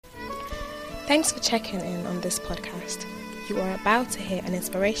Thanks for checking in on this podcast. You are about to hear an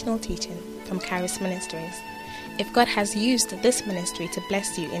inspirational teaching from Charis Ministries. If God has used this ministry to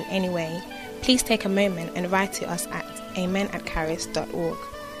bless you in any way, please take a moment and write to us at amen@charis.org.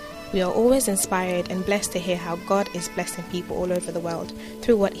 We are always inspired and blessed to hear how God is blessing people all over the world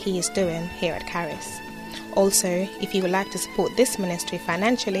through what He is doing here at Charis. Also, if you would like to support this ministry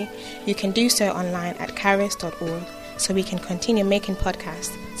financially, you can do so online at charis.org so we can continue making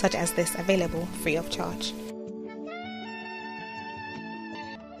podcasts such as this available free of charge.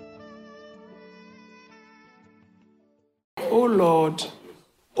 Oh Lord,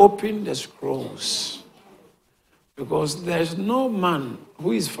 open the scrolls, because there is no man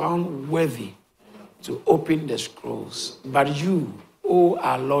who is found worthy to open the scrolls but you, O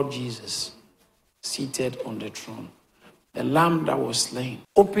our Lord Jesus, seated on the throne, the Lamb that was slain.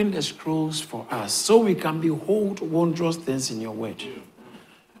 Open the scrolls for us so we can behold wondrous things in your word.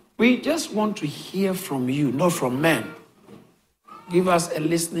 We just want to hear from you, not from men. Give us a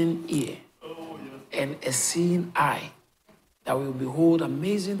listening ear and a seeing eye, that we will behold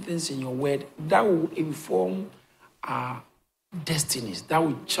amazing things in your word that will inform our destinies, that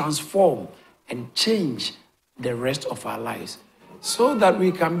will transform and change the rest of our lives, so that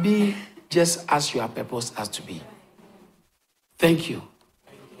we can be just as you have purposed us to be. Thank you.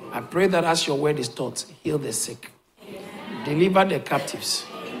 I pray that as your word is taught, heal the sick, deliver the captives,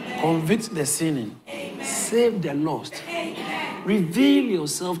 convict the sinning, save the lost, reveal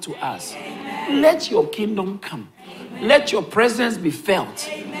yourself to us. Let your kingdom come. Let your presence be felt.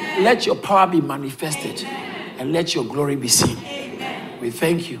 Let your power be manifested. And let your glory be seen. We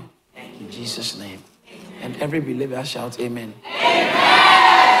thank you. In Jesus' name. And every believer shout amen.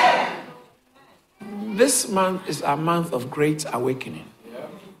 This month is a month of great awakening.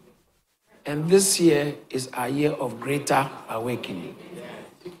 And this year is a year of greater awakening.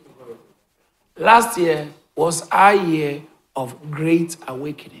 Last year was our year of great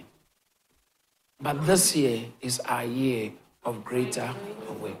awakening. But this year is our year of greater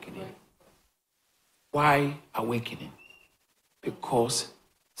awakening. Why awakening? Because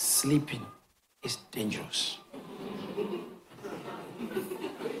sleeping is dangerous.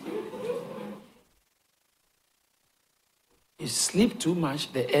 You sleep too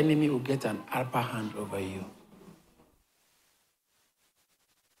much, the enemy will get an upper hand over you.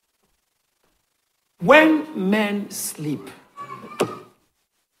 When men sleep,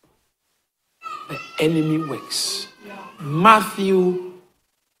 the enemy works. Matthew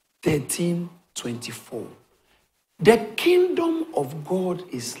 13:24. The kingdom of God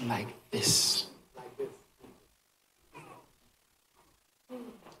is like this.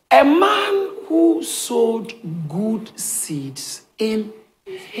 A man who sowed good seeds in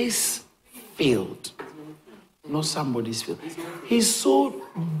his field, not somebody's field. He sowed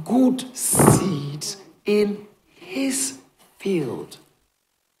good seeds in his field.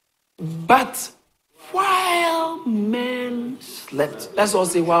 But while men slept, let's all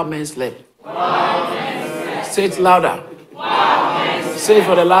say while men slept. While men slept. Say it louder. While men slept. Say it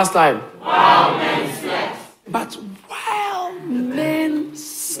for the last time. While men slept. But while men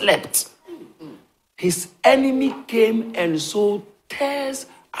slept, his enemy came and sowed tares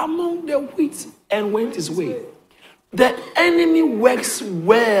among the wheat and went his way. The enemy works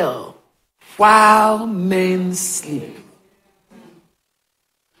well while men sleep.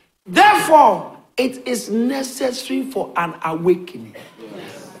 Therefore, it is necessary for an awakening.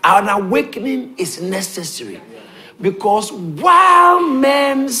 An awakening is necessary because while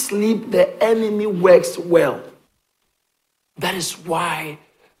men sleep, the enemy works well. That is why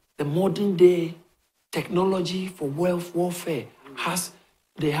the modern day technology for wealth warfare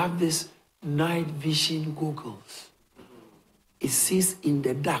they have this night vision goggles. It sees in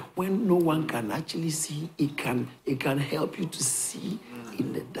the dark when no one can actually see. It can help you to see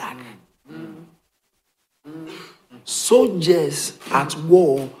in the dark. Soldiers at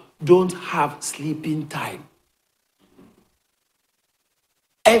war don't have sleeping time.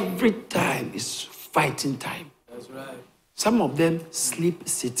 Every time is fighting time. That's right. Some of them sleep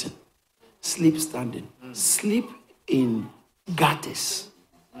sitting, sleep standing, sleep in gutters,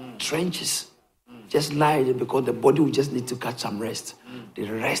 trenches. Just lie there because the body will just need to catch some rest. They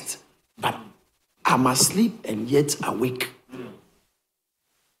rest, but I'm asleep and yet awake.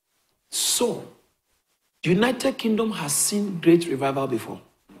 So, United Kingdom has seen great revival before.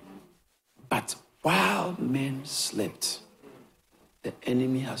 But while men slept, the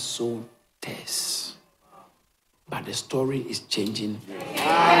enemy has sown tares. But the story is changing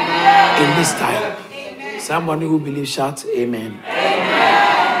in this time. Somebody who believes, shout amen.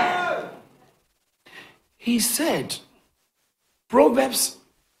 Amen. He said, Proverbs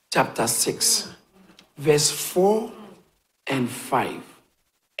chapter 6, verse 4 and 5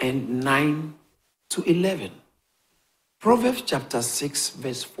 and 9 to 11. Proverbs chapter 6,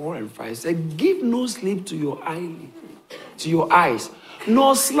 verse 4 and 5 says, give no sleep to your eyes,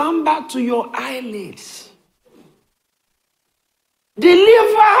 nor slumber to your eyelids.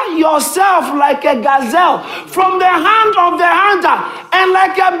 Deliver yourself like a gazelle from the hand of the hunter, and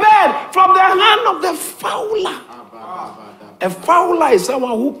like a bird from the hand of the fowler. A fowler is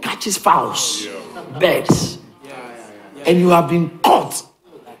someone who catches fowls, birds. And you have been caught.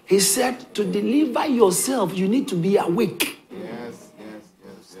 He said to deliver yourself, you need to be awake.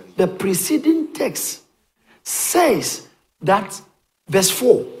 The preceding text says that, verse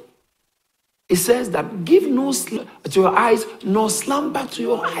 4, it says that give no sleep to your eyes, nor slumber to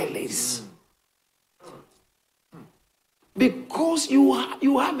your eyelids. Because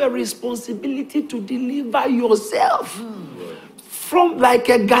you have a responsibility to deliver yourself from like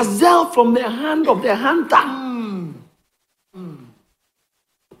a gazelle from the hand of the hunter.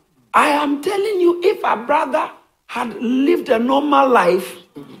 I am telling you, if a brother had lived a normal life,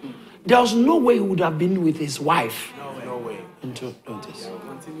 there was no way he would have been with his wife. No way. Continue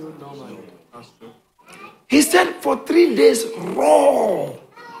normal. He said for 3 days raw.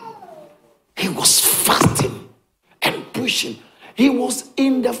 He was fasting and pushing. He was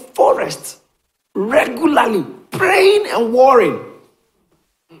in the forest regularly praying and warring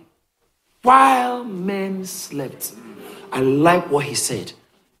while men slept. I like what he said.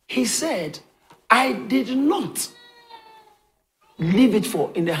 He said, I did not leave it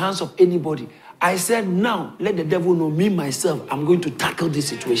in the hands of anybody. I said, now let the devil know, me myself, I'm going to tackle this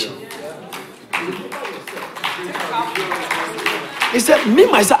situation. He said, me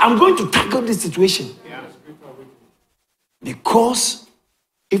myself, I'm going to tackle this situation. Because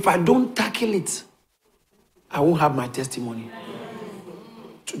if I don't tackle it, I won't have my testimony.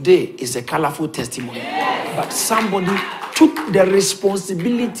 Today is a colorful testimony. But somebody took the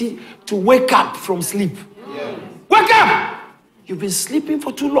responsibility to wake up from sleep. Wake up! You've been sleeping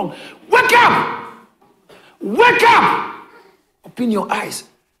for too long. Wake up! Wake up! Open your eyes.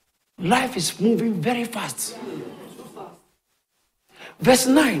 Life is moving very fast. Verse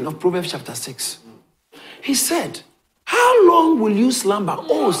 9 of Proverbs chapter 6. He said, how long will you slumber,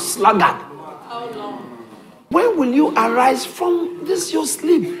 O sluggard? How long? When will you arise from this your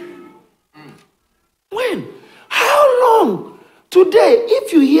sleep? When? How long? Today,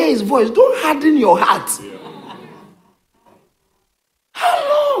 if you hear his voice, don't harden your heart.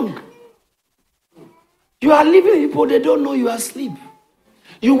 How long? You are living with people, they don't know you are asleep.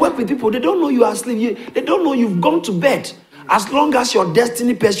 You work with people, they don't know you are asleep. They don't know you've gone to bed. As long as your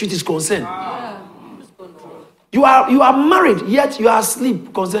destiny pursuit is concerned. You are married, yet you are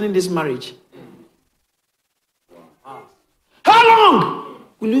asleep concerning this marriage. How long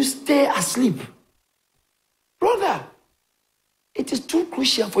will you stay asleep? Brother, it is too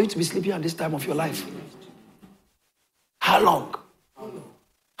crucial for you to be sleeping at this time of your life. How long?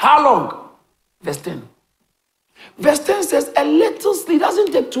 How long? Verse 10. Verse 10 says, a little sleep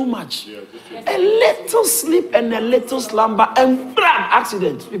doesn't take too much. A little sleep and a little slumber, and bam,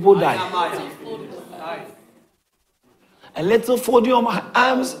 accident. People die. A little folding of my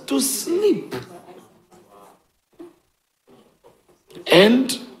arms to sleep.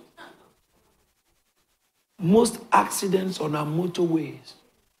 And most accidents on our motorways,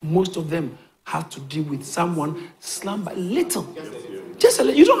 most of them have to deal with someone slumber little. Just a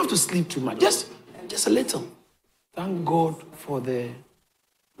little. You don't have to sleep too much. Just a little. Thank God for the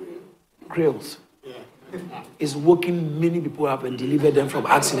grills. It's waking many people up and deliver them from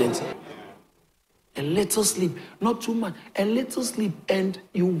accidents. A little sleep, not too much. A little sleep, and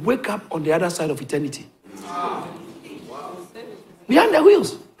you wake up on the other side of eternity. Behind the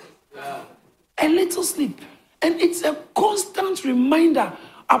wheels. A little sleep. And it's a constant reminder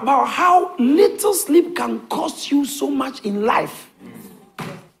about how little sleep can cost you so much in life.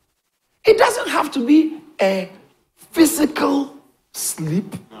 It doesn't have to be a physical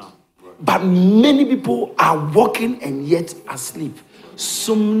sleep, but many people are walking and yet asleep.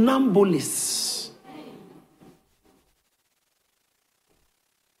 Somnambulists.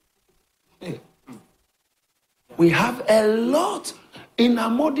 We have a lot in our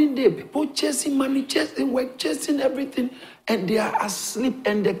modern day. People chasing money, chasing work, chasing everything, and they are asleep.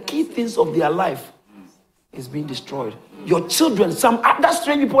 And the key things of their life is being destroyed. Your children, some other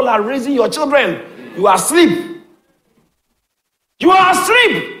strange people are raising your children. You are asleep. You are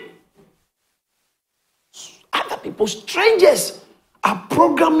asleep. Other people, strangers, are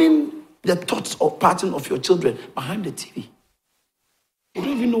programming the thoughts or pattern of your children behind the TV. You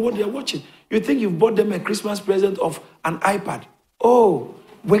don't even know what they're watching. You think you've bought them a Christmas present of an iPad. Oh,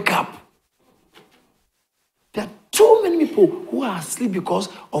 Wake up. There are too many people who are asleep because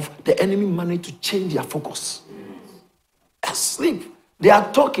of the enemy managed to change their focus. Asleep. They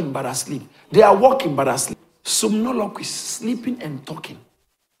are talking but asleep. They are walking but asleep. Somnoloquist, sleeping and talking.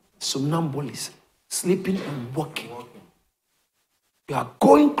 Somnambulist, sleeping and walking. You are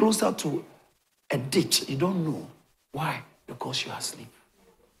going closer to a ditch. You don't know. Why? Because you are asleep.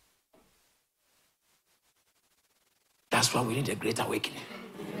 That's why we need a great awakening.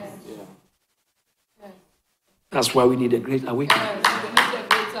 That's why we need a great awakening.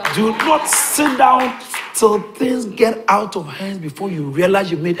 Do not sit down till things get out of hand before you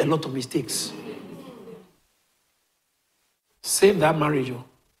realize you made a lot of mistakes. Save that marriage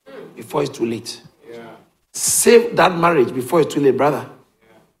before it's too late. Save that marriage before it's too late, brother.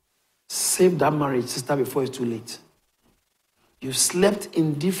 Save that marriage, sister, before it's too late. You slept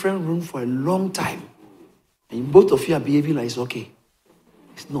in different rooms for a long time. And both of you are behaving like it's okay.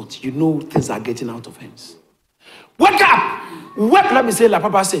 It's not. You know things are getting out of hands. Wake up! Wake, let me say like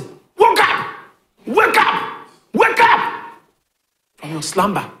Papa said. Wake up! Wake up! Wake up! From your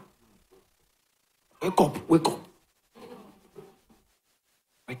slumber. Wake up, wake up.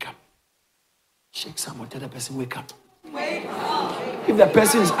 Wake up. Shake someone, tell the person, wake up. Wake up. If the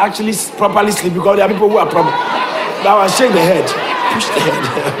person is actually properly sleeping, because there are people who are probably. Now I shake the head. Push the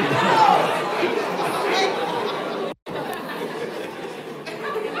head.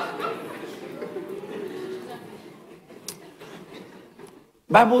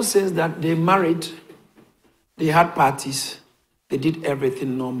 Bible says that they married, they had parties, they did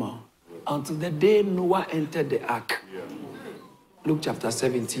everything normal until the day Noah entered the ark. Luke chapter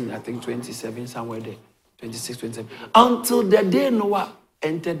 17, I think 27, somewhere there, 26, 27. Until the day Noah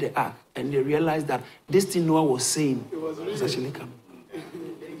entered the ark and they realized that this thing Noah was saying was actually coming.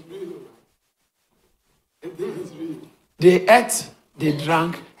 They ate, they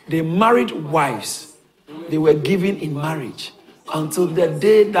drank, they married wives. They were given in marriage. Until the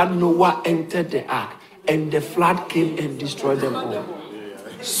day that Noah entered the ark and the flood came and destroyed them all.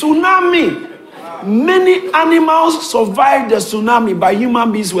 Tsunami. Many animals survived the tsunami, but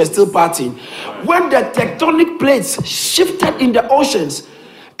human beings were still partying. When the tectonic plates shifted in the oceans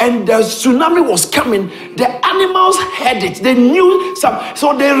and the tsunami was coming, the animals heard it. They knew some,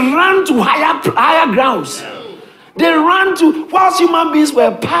 so they ran to higher grounds. They ran to, whilst human beings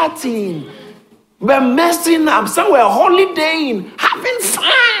were partying, were messing up, some were holidaying, having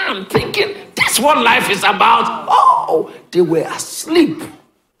fun, thinking that's what life is about. Oh, they were asleep.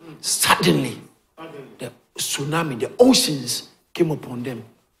 Suddenly, the tsunami, the oceans came upon them.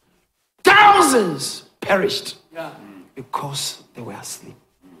 Thousands perished because they were asleep.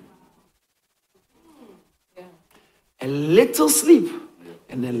 A little sleep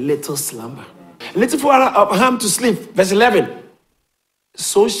and a little slumber. A little for harm to sleep. Verse 11.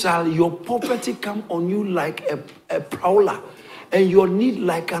 So shall your poverty come on you like a prowler, and your need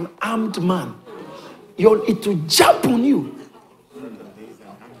like an armed man. It will jump on you.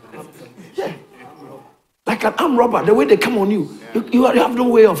 Yeah. Like an armed robber, the way they come on you. You have no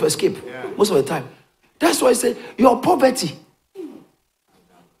way of escape most of the time. That's why I say your poverty.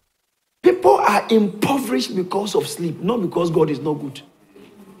 People are impoverished because of sleep, not because God is not good.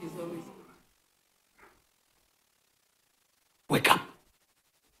 Wake up.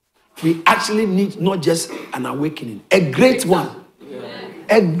 We actually need not just an awakening, a great one.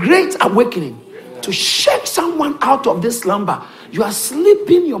 A great awakening to shake someone out of this slumber. You are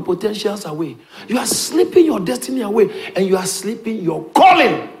sleeping your potentials away. You are sleeping your destiny away. And you are sleeping your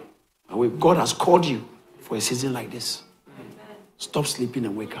calling away. God has called you for a season like this. Stop sleeping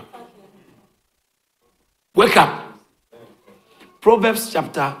and wake up. Wake up. Proverbs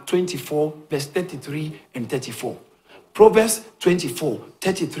chapter 24, verse 33 and 34. Proverbs 24,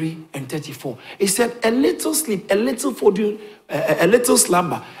 33 and 34. It said, a little sleep, a little folding, a little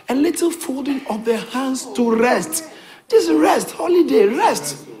slumber, a little folding of the hands to rest. Just rest, holiday,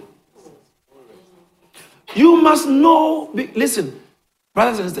 rest. You must know, listen,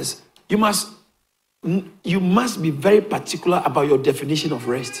 brothers and sisters, you must be very particular about your definition of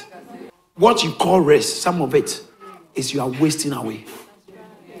rest. What you call rest, some of it is you are wasting away.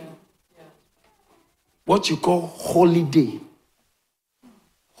 What you call holiday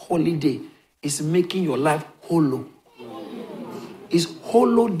is making your life hollow. It's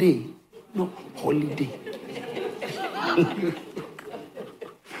hollow day, no holiday.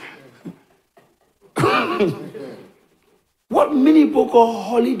 What many people call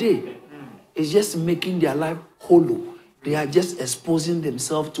holiday is just making their life hollow. They are just exposing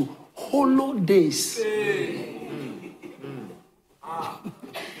themselves to hollow days.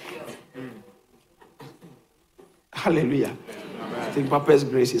 Hallelujah. think Papa's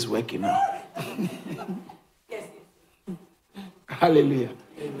grace is working now. Hallelujah.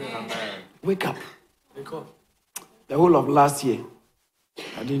 Amen. Wake up. The whole of last year,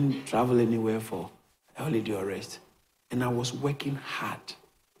 I didn't travel anywhere for a holiday or rest. And I was working hard.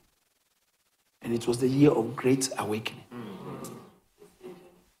 And it was the year of great awakening.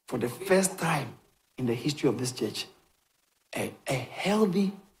 For the first time in the history of this church, a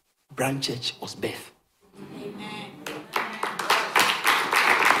healthy branch church was birthed. Amen.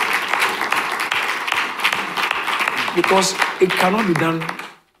 Because it cannot be done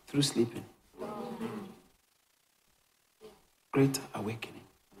through sleeping. Great awakening.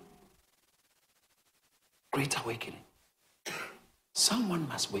 Great awakening. Someone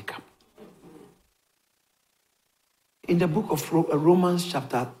must wake up. In the book of Romans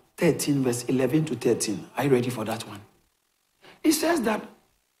chapter 13, verse 11 to 13, are you ready for that one? It says that,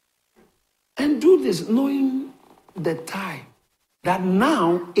 and do this knowing the time, that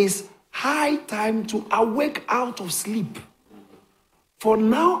now is high time to awake out of sleep. For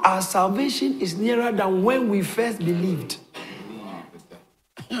now our salvation is nearer than when we first believed.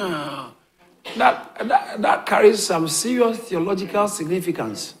 That carries some serious theological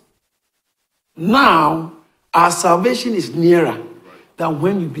significance. Now our salvation is nearer than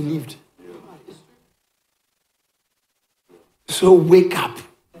when you believed. So wake up.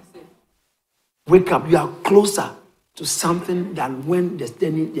 Wake up. You are closer to something than when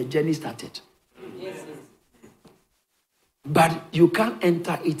the journey started. But you can't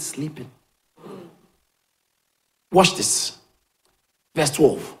enter it sleeping. Watch this. Verse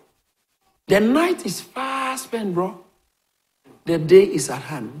 12. The night is fast spent, bro. The day is at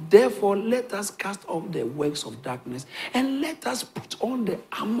hand. Therefore, let us cast off the works of darkness and let us put on the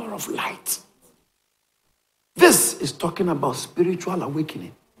armor of light. This is talking about spiritual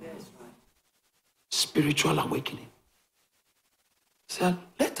awakening. Spiritual awakening. So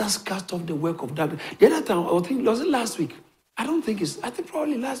let us cast off the work of darkness. The other time, I think, was it last week? I think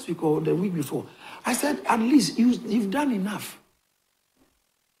probably last week or the week before. I said, at least you've done enough.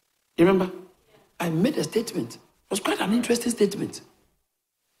 You remember? I made a statement. It was quite an interesting statement.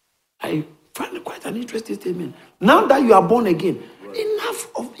 I found it quite an interesting statement. Now that you are born again, enough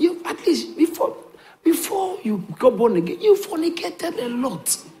of you, at least before you got born again, you fornicated a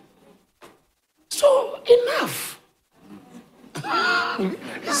lot. So enough.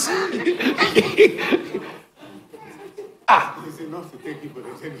 It's enough to take you for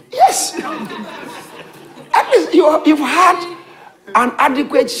the journey. Yes. At least you've had an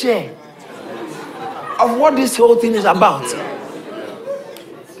adequate share of what this whole thing is about.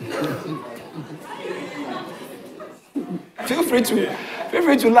 Feel free to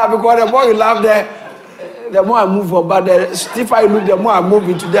laugh, because the more you laugh there, the more I move on. But the stiffer I look, the more I move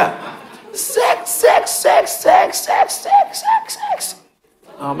into that. Sex.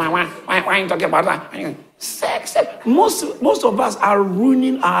 Oh man, why are you talking about that? Sex. Most of us are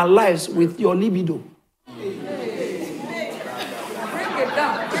ruining our lives with your libido. Break it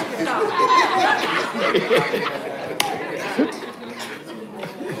down.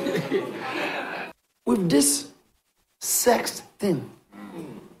 With this sex thing,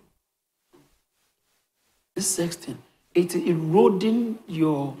 it's eroding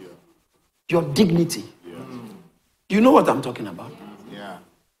your dignity. Yeah. You know what I'm talking about? Yeah.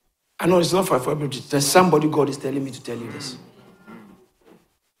 I know it's not for everybody. There's somebody God is telling me to tell you this.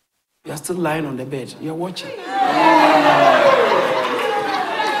 You are still lying on the bed. You're watching. No,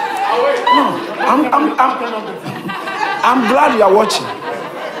 I'm glad you are watching.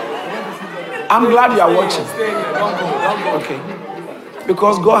 I'm glad you are watching. Okay.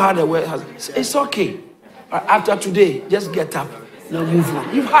 Because God had a way. It's okay. After today, just get up. Now move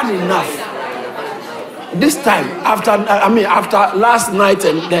on. You've had enough. This time, after last night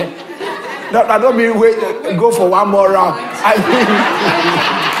and then, I don't mean wait, go for one more round. I mean,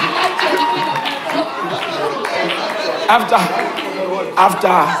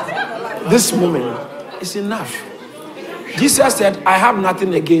 after this moment, it's enough. Jesus said, I have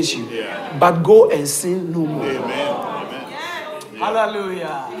nothing against you, but go and sin no more. Amen.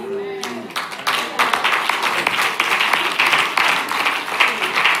 Hallelujah.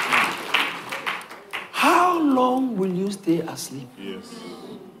 How long will you stay asleep? Yes.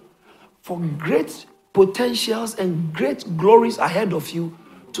 For great potentials and great glories ahead of you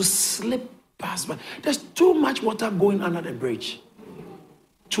to slip past by. There's too much water going under the bridge.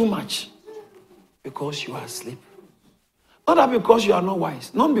 Too much. Because you are asleep. Not that because you are not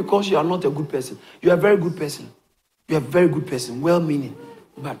wise. Not because you are not a good person. You are a very good person. You are a very good person. Well-meaning.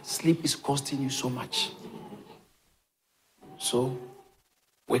 But sleep is costing you so much. So,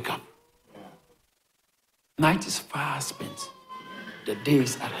 wake up. Night is fast spent. The day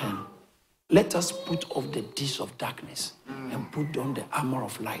is at hand. Let us put off the deeds of darkness and put on the armor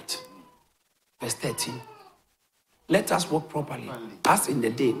of light. Verse 13. Let us walk properly, as in the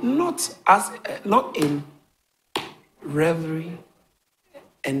day, not in revelry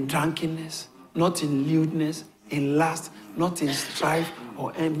and drunkenness, not in lewdness, in lust, not in strife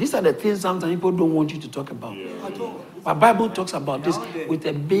or envy. These are the things sometimes people don't want you to talk about. But Bible talks about this with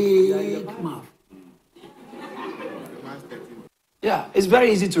a big mouth. Yeah, it's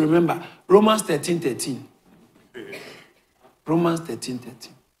very easy to remember. Romans 13:13. Romans 13:13.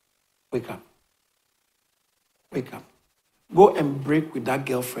 Wake up. Wake up. Go and break with that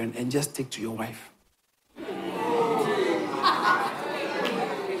girlfriend and just stick to your wife.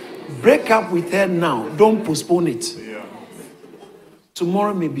 Break up with her now. Don't postpone it.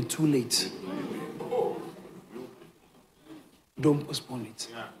 Tomorrow may be too late. Don't postpone it.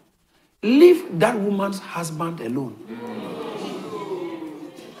 Leave that woman's husband alone.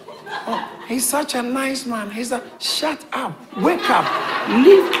 Oh, he's such a nice man. Shut up. Wake up.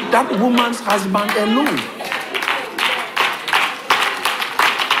 Leave that woman's husband alone.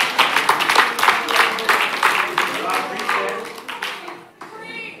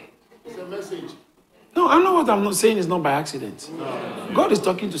 No, I know what I'm not saying is not by accident. God is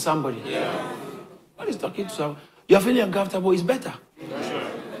talking to somebody. God is talking to somebody. You're feeling uncomfortable, it's better.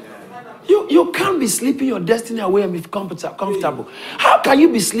 You can't be sleeping your destiny away and be comfortable. How can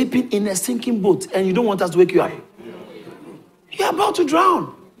you be sleeping in a sinking boat and you don't want us to wake you up? You're about to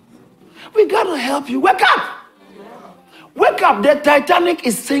drown. We got to help you. Wake up. Wake up. The Titanic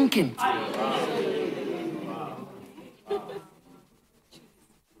is sinking.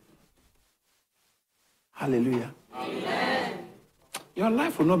 Hallelujah. Amen. Your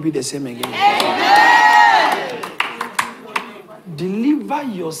life will not be the same again. Amen. Deliver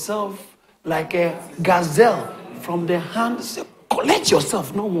yourself like a gazelle from the hand. Say, collect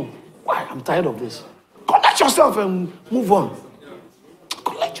yourself, no more. Why? I'm tired of this. Collect yourself and move on.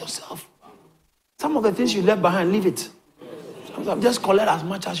 Collect yourself. Some of the things you left behind, leave it. Sometimes just collect as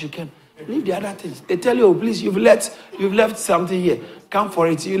much as you can. Leave the other things. They tell you, oh, please, you've left something here. Come for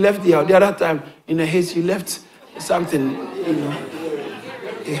it. You left the other time in a haste. You left something, you know.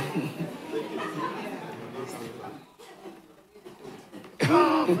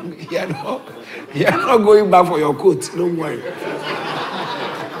 You're not going back for your coat. Don't worry.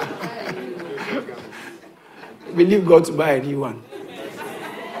 Believe God to buy a new one.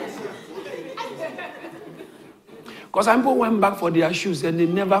 Because some people went back for their shoes and they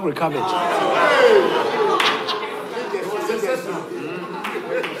never recovered.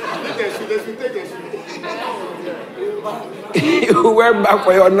 You went back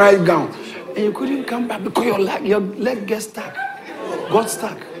for your nice gown and you couldn't come back because your leg gets stuck. Got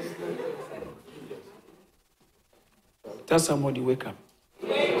stuck. Tell somebody, wake up.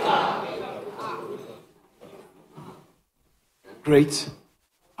 Wake up. Great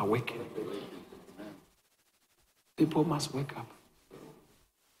awakening. People must wake up.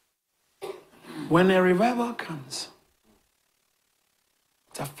 When a revival comes,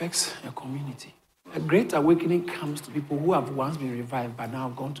 it affects a community. A great awakening comes to people who have once been revived but now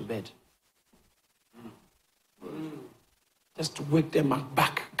have gone to bed. Just to wake them up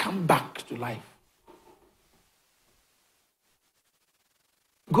back, come back to life.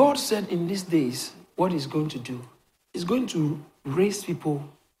 God said in these days, what He's going to do is going to raise people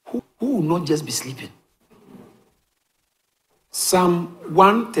who will not just be sleeping. Psalm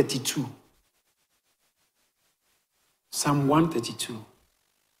 132. Psalm 132.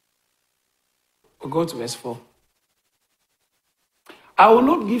 We'll go to verse 4. I will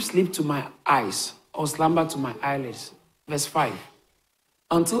not give sleep to my eyes or slumber to my eyelids. Verse 5.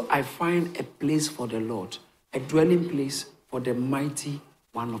 Until I find a place for the Lord, a dwelling place for the mighty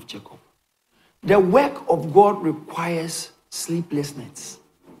one of Jacob. The work of God requires sleeplessness.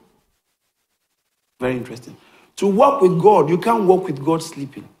 Very interesting. To walk with God, you can't walk with God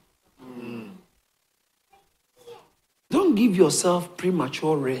sleeping. Don't give yourself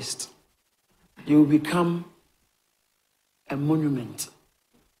premature rest. You will become a monument.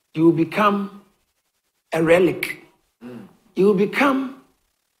 You will become a relic. You will become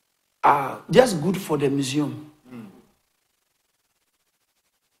just good for the museum.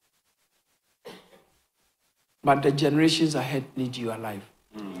 But the generations ahead need you alive.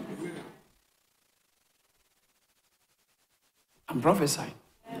 I'm prophesying.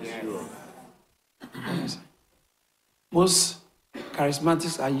 Most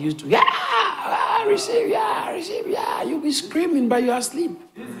charismatics are used to, receive, You'll be screaming, but you are asleep.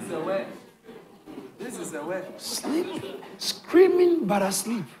 This is a way. Sleep. Screaming, but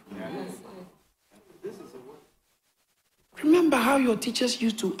asleep. Remember, remember how your teachers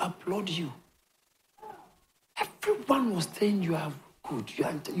used to applaud you. Everyone was saying you are good,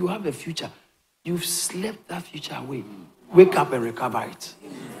 you have a future. You've slept that future away. Wake up and recover it.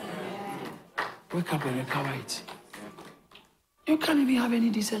 Wake up and recover it. You can't even have any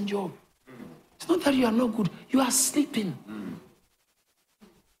decent job. It's not that you are not good. You are sleeping.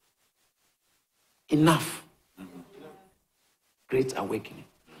 Enough. Great awakening.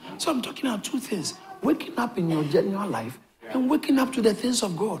 So I'm talking about two things. Waking up in your general life and waking up to the things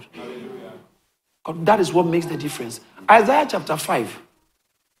of God. God, that is what makes the difference. Isaiah chapter 5,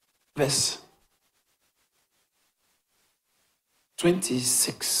 verse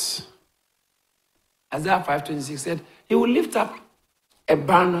 26. Isaiah 5:26 said, he will lift up a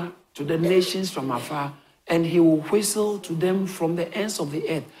banner to the nations from afar, and he will whistle to them from the ends of the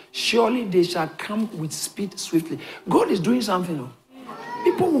earth. Surely they shall come with speed swiftly. God is doing something.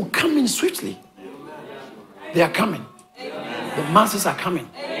 People will come in swiftly. They are coming. The masses are coming.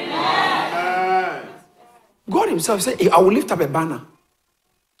 God himself said, I will lift up a banner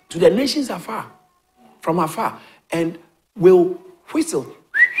to the nations afar, from afar, and will whistle.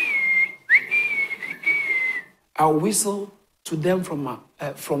 I'll whistle to them from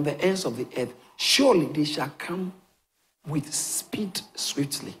the ends of the earth. Surely they shall come with speed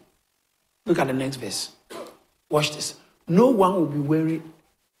swiftly. Look at the next verse. Watch this. No one will be weary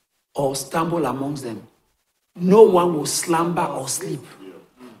or stumble amongst them. No one will slumber or sleep.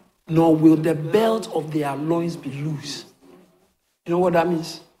 Nor will the belt of their loins be loose. You know what that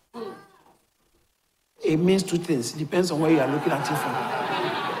means? It means two things. It depends on where you are looking at it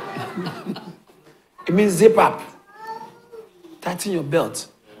from. It means zip up. Tighten your belt.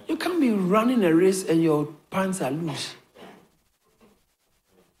 You can't be running a race and your pants are loose.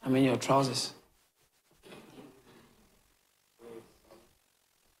 I mean your trousers.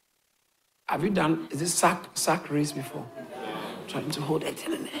 Have you done this sack race before? Trying to hold it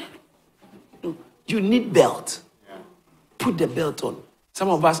in there. No, you need belt. Put the belt on. Some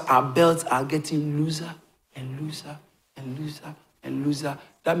of us, our belts are getting looser and looser and looser and looser.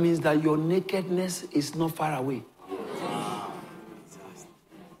 That means that your nakedness is not far away.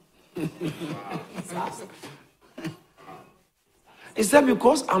 It's that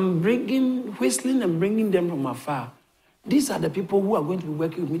because I'm whistling and bringing them from afar. These are the people who are going to be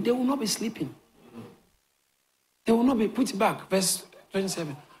working with me. They will not be sleeping. They will not be put back. Verse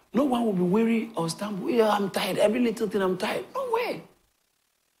 27. No one will be weary or stumble. Yeah, I'm tired. Every little thing I'm tired. No way.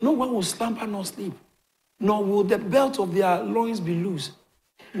 No one will slumber nor sleep. Nor will the belt of their loins be loose.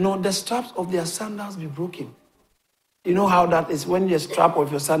 Nor the straps of their sandals be broken. You know how that is when the strap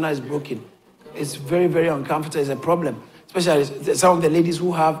of your sandal is broken. It's very, very uncomfortable. It's a problem. Especially some of the ladies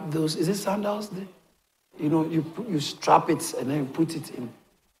who have those, is it sandals? You know, you strap it and then you put it in.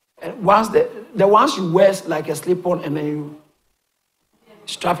 And once the ones you wear like a slip-on and then you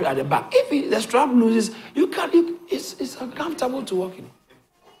strap it at the back. If the strap loses, it's uncomfortable to walk in.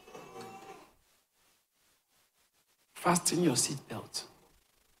 Fasten your seatbelt.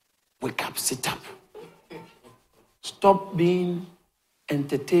 Wake up, sit up. Stop being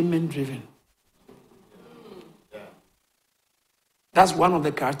entertainment-driven. That's one of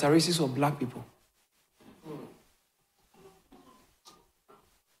the characteristics of black people.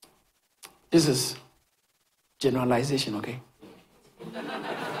 This is generalization, okay?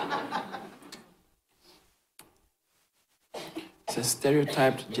 It's a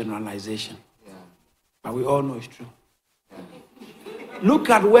stereotyped generalization. But we all know it's true. Look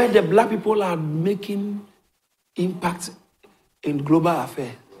at where the black people are making impact in global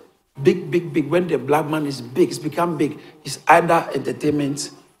affairs. Big, big, big. When the black man is big, it's become big. It's either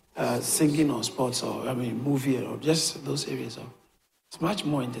entertainment, singing or sports or, movie or just those areas. It's much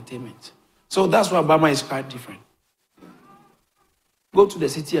more entertainment. So that's why Obama is quite different. Go to the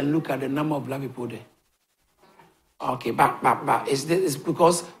city and look at the number of black people there. Okay, but it's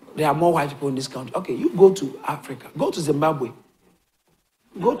because there are more white people in this country. Okay, you go to Africa. Go to Zimbabwe.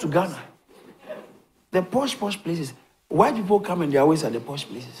 Go to Ghana. The posh places. White people come and they're always at the posh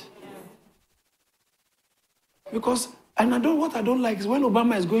places. Because, what I don't like is when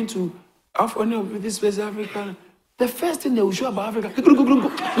Obama is going to this place, Africa, the first thing they will show about Africa.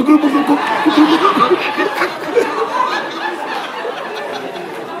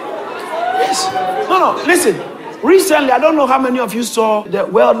 Yes. No, listen. Recently, I don't know how many of you saw the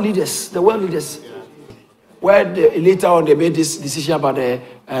world leaders, where later on they made this decision about the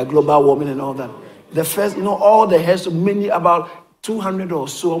global warming and all that. The first, all the heads, many, about 200 or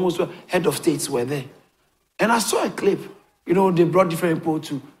so, almost head of states were there. And I saw a clip. They brought different people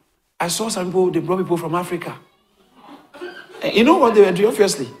too. I saw some people, they brought people from Africa. And you know what they were doing,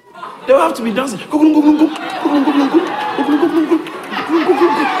 obviously? They will have to be dancing.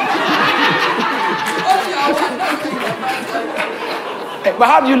 But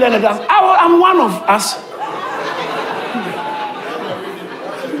how do you learn a dance? I'm one of us.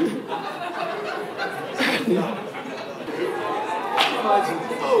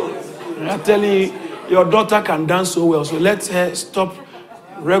 I'm telling you, your daughter can dance so well, so let her stop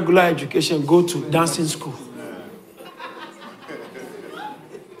regular education, go to dancing school.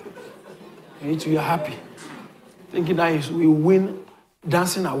 And you're happy, thinking that we win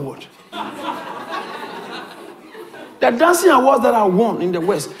dancing award. The dancing awards that I won in the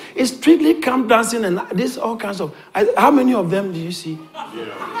West is strictly camp dancing and this all kinds of. How many of them do you see?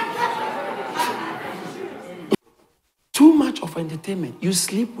 Too much of entertainment. You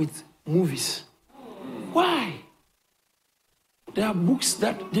sleep with movies. Why? There are books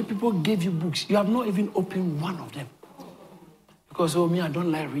that the people gave you books. You have not even opened one of them. Because, oh, me, I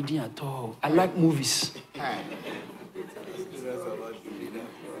don't like reading at all. I like movies.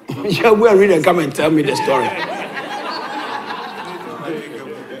 You go and read and come and tell me the story.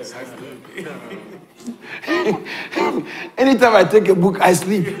 Anytime I take a book, I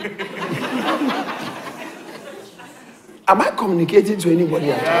sleep. Am I communicating to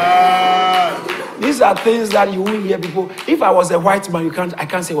anybody at all? These are things that you will hear people. If I was a white man, I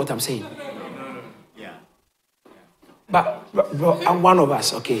can't say what I'm saying. But I'm one of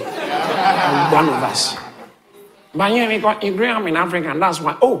us, okay? I'm one of us. But you agree I'm in Africa, and that's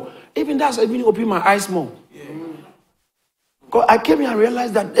why. Oh, even opened my eyes more. Because I came here and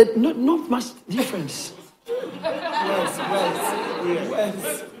realized that not much difference. Yes.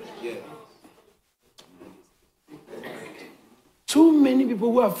 Too many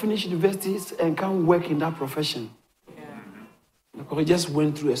people who have finished universities and can't work in that profession. Because they just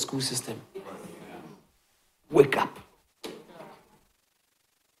went through a school system. Wake up.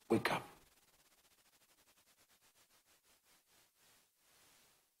 Wake up.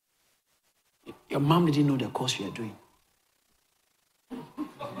 Your mom didn't know the course you are doing.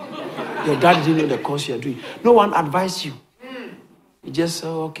 Your dad didn't know the course you are doing. No one advised you. You just said,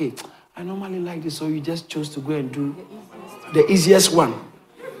 okay, I normally like this, so you just chose to go and do the easiest one.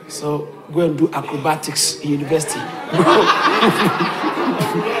 So go and do acrobatics in university.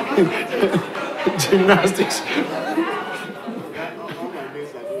 Gymnastics.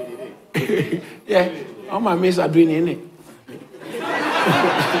 Yeah, all my mates are doing it.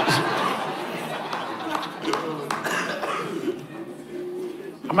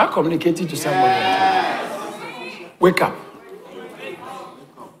 Am I communicating to somebody? Wake up.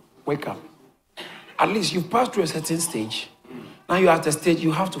 Wake up. At least you've passed through a certain stage. Now you're at a stage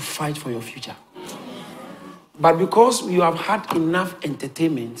you have to fight for your future. But because you have had enough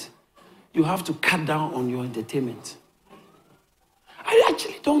entertainment, you have to cut down on your entertainment. I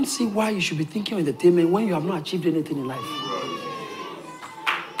actually don't see why you should be thinking of entertainment when you have not achieved anything in life.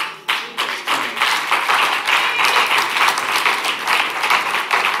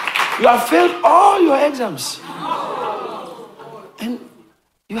 You have failed all your exams. And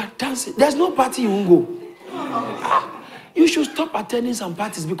you are dancing. There's no party you won't go. You should stop attending some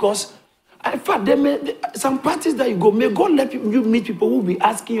parties because, in fact, some parties that you go, may God let you meet people who will be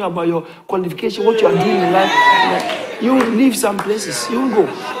asking you about your qualification, what you are doing in life. You will leave some places. You won't go.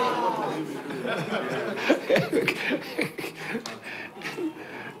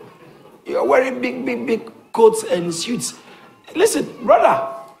 You're wearing big coats and suits. Listen, brother,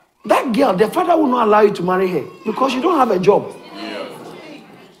 that girl, the father will not allow you to marry her because you don't have a job.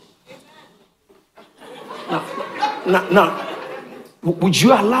 Now, would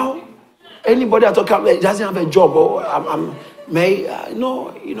you allow anybody that doesn't have a job or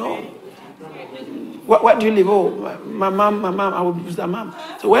no, you know, where do you live? Oh, my mom, I will visit my mom.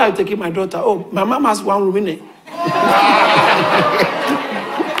 So where are you taking my daughter? Oh, my mom has one room in it.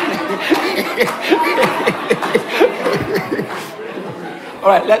 All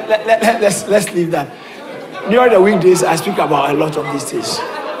right, let's leave that. During the weekdays, I speak about a lot of these things.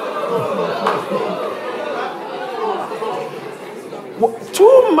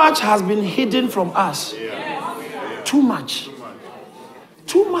 Too much has been hidden from us. Too much.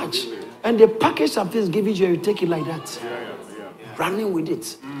 Too much. And they package some things, give it to you, you take it like that. Running with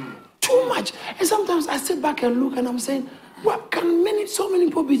it. Too much. And sometimes I sit back and look and I'm saying, what can so many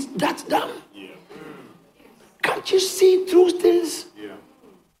people be that dumb? Can't you see through things?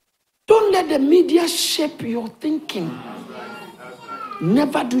 Don't let the media shape your thinking.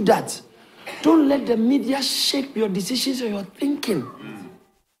 Never do that. Don't let the media shape your decisions or your thinking.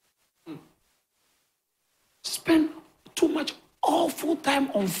 Spend too much awful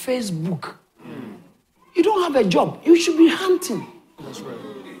time on Facebook. You don't have a job. You should be hunting. That's right.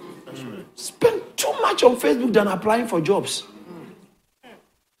 That's right. spend too much on Facebook than applying for jobs.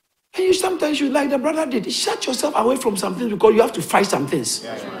 And you sometimes you like the brother did. Shut yourself away from some things because you have to fight some things.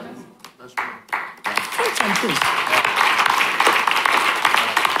 That's right. Fight some things.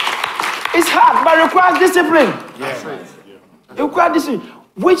 It's hard, but it requires discipline. That's right. It requires discipline,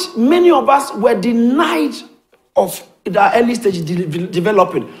 which many of us were denied of the early stage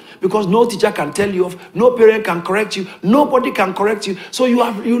developing, because no teacher can tell you off, no parent can correct you, nobody can correct you. So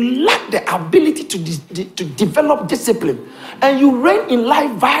you lack the ability to develop discipline, and you reign in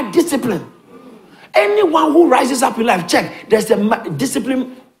life via discipline. Anyone who rises up in life, check, there's a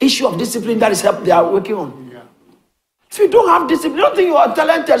discipline issue of discipline that is help they are working on. If you don't have discipline, you don't think you are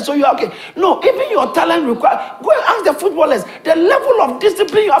talented, so you are okay. No, even your talent requires. Go and ask the footballers. The level of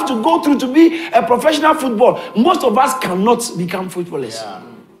discipline you have to go through to be a professional footballer. Most of us cannot become footballers.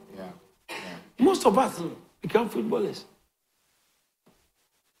 Most of us become footballers.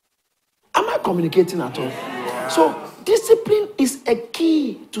 Am I communicating at all? So discipline is a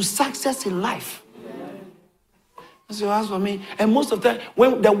key to success in life. So as for me, and most of the time,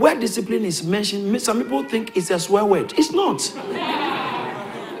 when the word discipline is mentioned, some people think it's a swear word. It's not.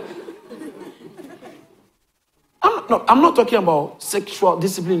 I'm not talking about sexual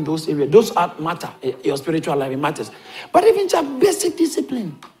discipline in those areas. Those matter. Your spiritual life, it matters. But even just basic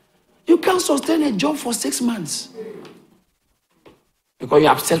discipline. You can't sustain a job for 6 months because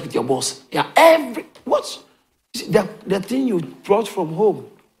you're upset with your boss. Yeah, the thing you brought from home.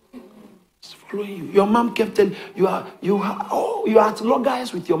 You. Your mom kept telling you are at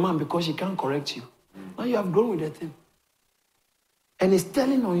loggerheads with your mom because she can't correct you. Now you have grown with that thing, and it's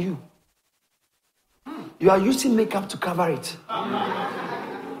telling on you. You are using makeup to cover it.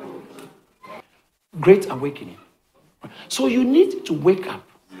 Great awakening. So you need to wake up.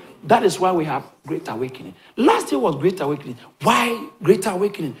 That is why we have Great Awakening. Last year was Great Awakening. Why Great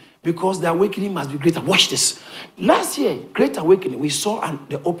Awakening? Because the awakening must be greater. Watch this. Last year, Great Awakening, we saw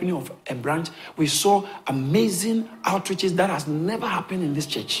the opening of a branch. We saw amazing outreaches that has never happened in this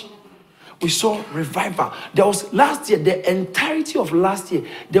church. We saw revival. There was last year, the entirety of last year,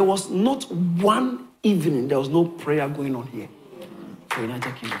 there was not one evening, there was no prayer going on here for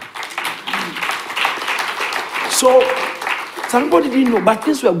United Kingdom. So, somebody didn't know, but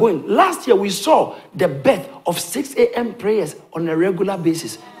things were going. Last year, we saw the birth of 6 a.m. prayers on a regular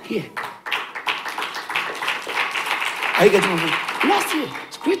basis here. Are you getting it? Last year,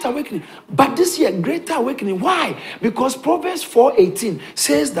 it's Great Awakening. But this year, Greater Awakening. Why? Because Proverbs 4:18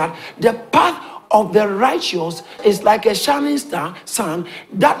 says that the path of the righteous is like a shining sun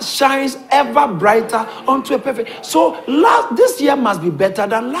that shines ever brighter unto a perfect. So this year must be better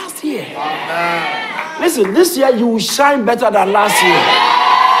than last year. Listen, this year you will shine better than last year.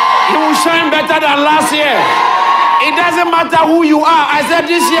 You will shine better than last year. It doesn't matter who you are. I said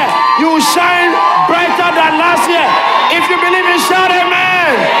this year you will shine brighter than last year. If you believe it, shout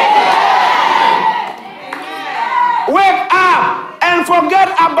amen. Wake up and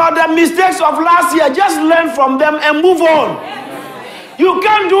forget about the mistakes of last year. Just learn from them and move on. You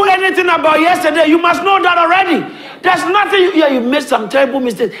can't do anything about yesterday. You must know that already. There's nothing. You made some terrible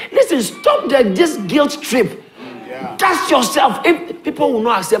mistakes. Listen, stop this guilt trip. Trust yourself. If people will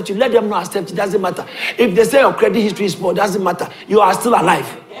not accept you, let them not accept you. Doesn't matter. If they say your credit history is poor, doesn't matter. You are still alive.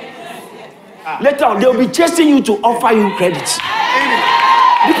 Later on, they'll be chasing you to offer you credit.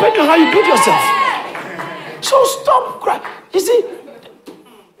 Depending on how you put yourself. So stop crying. You see,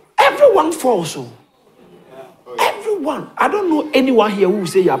 everyone falls. So. Everyone. I don't know anyone here who will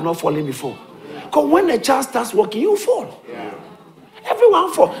say you have not fallen before. Because when a child starts walking, you fall.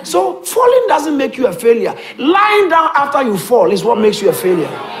 Everyone falls. So falling doesn't make you a failure. Lying down after you fall is what makes you a failure.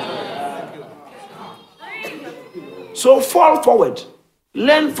 So fall forward.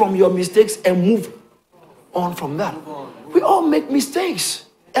 Learn from your mistakes and move on from that. We all make mistakes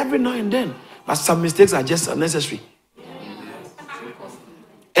every now and then. But some mistakes are just unnecessary.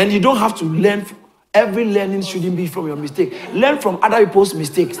 And you don't have to learn. Every learning shouldn't be from your mistake. Learn from other people's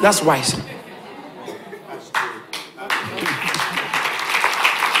mistakes. That's wise.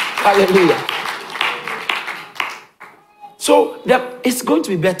 Hallelujah. So it's going to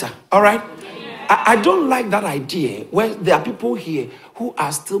be better. All right? I don't like that idea where there are people here who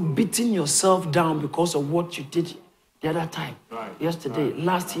are still beating yourself down because of what you did the other time. Yesterday,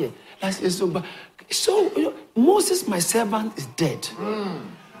 last year. So Moses, my servant, is dead.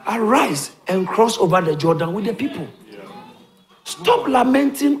 Arise and cross over the Jordan with the people. Stop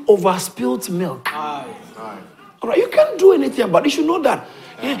lamenting over spilled milk. All right, you can't do anything about it. You should know that.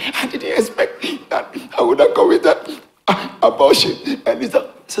 I didn't expect that I would have committed abortion.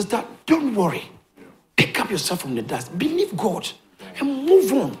 And sister, don't worry. Pick up yourself from the dust. Believe God. and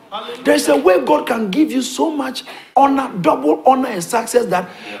move on. There's a way God can give you so much honor, double honor and success that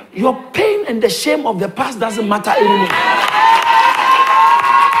your pain and the shame of the past doesn't matter anymore.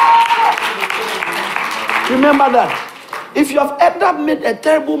 Remember that. If you have ever made a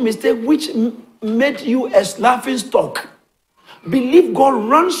terrible mistake which made you a laughing stock, believe God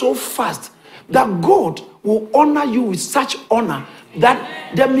runs so fast that God will honor you with such honor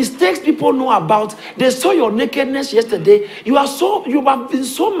that the mistakes people know about, they saw your nakedness yesterday, you have been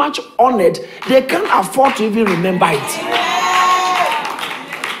so much honored, they can't afford to even remember it.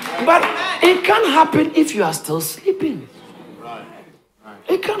 But it can't happen if you are still sleeping.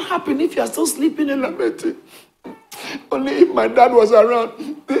 It can't happen if you are still sleeping and lamenting. Only if my dad was around,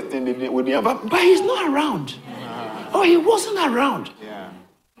 this thing would never. But he's not around. Oh, he wasn't around.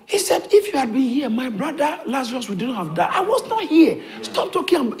 He said, if you had been here, my brother Lazarus would not have died. I was not here. Stop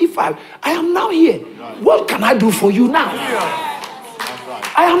talking. If I am now here, what can I do for you now?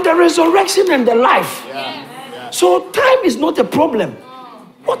 I am the resurrection and the life. So time is not a problem.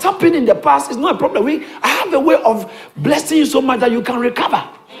 What happened in the past is not a problem. I have a way of blessing you so much that you can recover.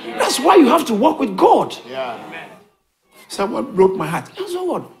 That's why you have to walk with God. Someone broke my heart. And so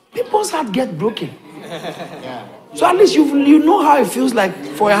what? People's heart get broken. So at least you know how it feels like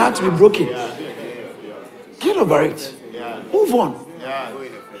for a heart to be broken. Get over it. Move on.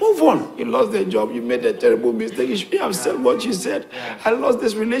 Move on. You lost the job. You made a terrible mistake. You should have said what you said. I lost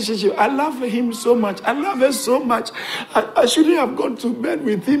this relationship. I love him so much. I love her so much. I shouldn't have gone to bed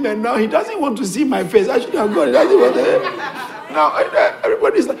with him, and now he doesn't want to see my face. I shouldn't have gone. He doesn't want to. Now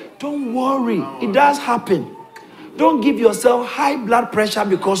everybody's like, don't worry. It does happen. Don't give yourself high blood pressure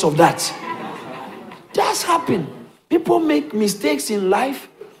because of that. It does happen. People make mistakes in life,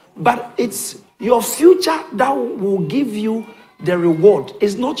 but it's your future that will give you the reward.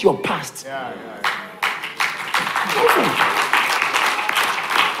 It's not your past.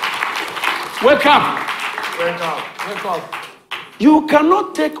 Wake up. Wake up. Wake up. You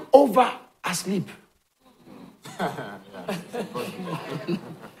cannot take over asleep.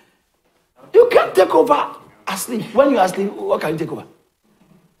 You can't take over asleep. When you are asleep, what can you take over?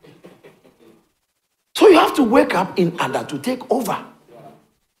 So you have to wake up in order to take over.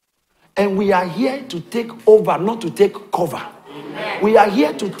 And we are here to take over, not to take cover. Amen. We are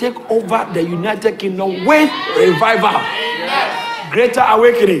here to take over the United Kingdom with revival. Amen. Greater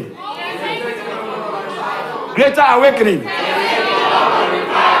awakening. Greater awakening.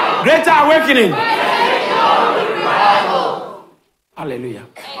 Greater awakening. Hallelujah.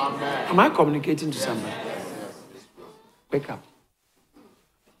 Amen. Am I communicating to somebody? Wake up.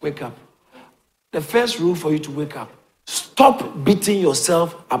 Wake up. The first rule for you to wake up: stop beating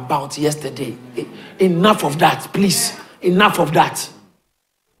yourself about yesterday. Enough of that, please. Enough of that.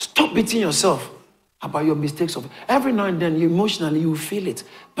 Stop beating yourself about your mistakes. Every now and then, emotionally, you feel it.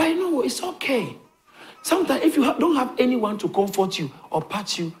 But you know, it's okay. Sometimes, if you don't have anyone to comfort you or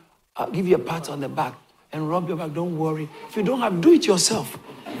pat you, give you a pat on the back and rub your back, don't worry. If you don't have, do it yourself.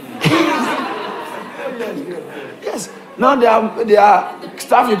 Yes. Now there are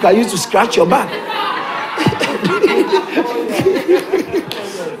stuff you can use to scratch your back.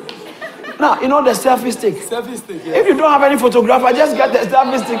 Now, you know the selfie stick. Selfie stick, yeah. If you don't have any photographer, just get the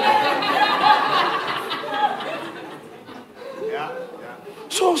selfie stick.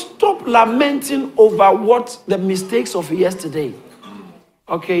 So stop lamenting over what the mistakes of yesterday.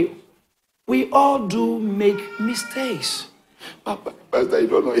 Okay, we all do make mistakes. But Pastor, you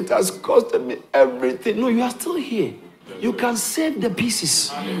don't know, it has costed me everything. No, you are still here. You can save the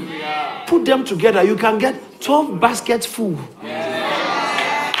pieces. Put them together. You can get 12 baskets full.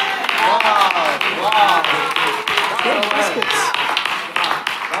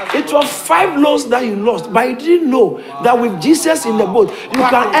 It was 5 loaves that you lost, but you didn't know that with Jesus in the boat, you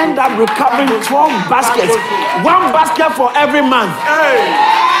can end up recovering 12 baskets. 1 basket for every month.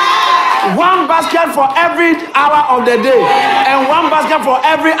 1 basket for every hour of the day, and 1 basket for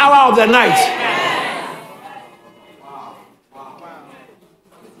every hour of the night.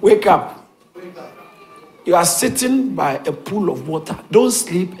 Wake up. You are sitting by a pool of water. Don't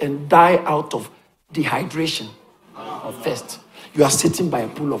sleep and die out of dehydration or thirst. You are sitting by a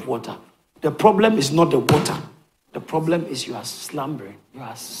pool of water. The problem is not the water. The problem is you are slumbering. You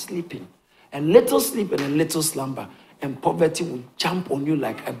are sleeping. A little sleep and a little slumber, and poverty will jump on you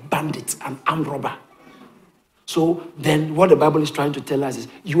like a bandit, an armed robber. So then what the Bible is trying to tell us is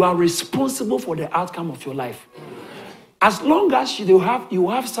you are responsible for the outcome of your life. As long as you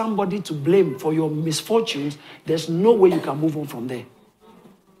have somebody to blame for your misfortunes, there's no way you can move on from there.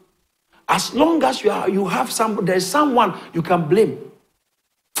 As long as you have somebody, there's someone you can blame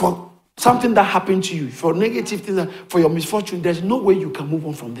for something that happened to you, for negative things, for your misfortune, there's no way you can move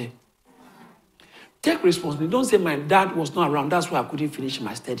on from there. Take responsibility. Don't say my dad was not around, that's why I couldn't finish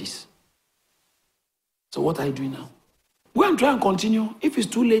my studies. So what are you doing now? Go and try and continue. If it's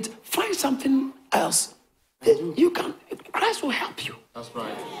too late, find something else. You can. Christ will help you. That's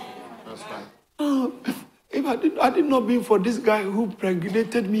right. That's right. Oh, if I did not be for this guy who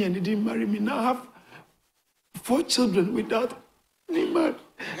impregnated me and he didn't marry me, now I have 4 children without any man.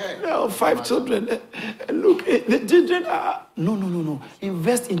 Now 5 children. Look, the children are... No.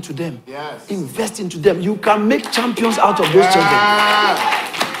 Invest into them. Yes. Invest into them. You can make champions out of those children.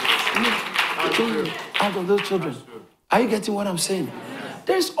 Out of those children. Are you getting what I'm saying?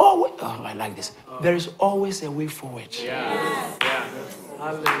 There is always... Oh, I like this. There is always a way forward. Yeah.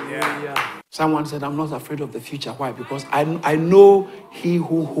 Hallelujah. Someone said, I'm not afraid of the future. Why? Because I know he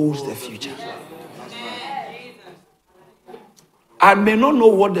who holds the future. I may not know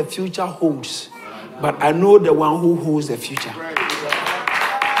what the future holds, but I know the one who holds the future.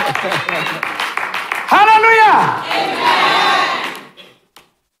 Hallelujah!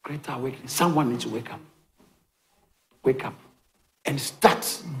 Greater awakening. Someone needs to wake up. Wake up and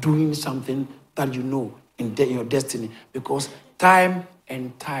start doing something that you know in your destiny, because time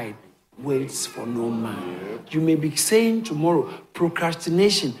and tide waits for no man. You may be saying tomorrow,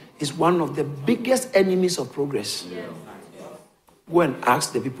 procrastination is one of the biggest enemies of progress. Go and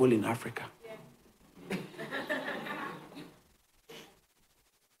ask the people in Africa.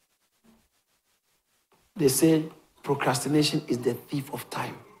 They say procrastination is the thief of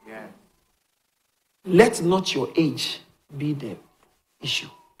time. Yeah. Let not your age be the issue.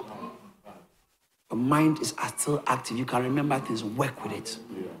 Your mind is still active. You can remember things. Work with it.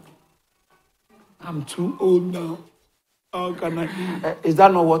 Yeah. I'm too old now. How can I? Is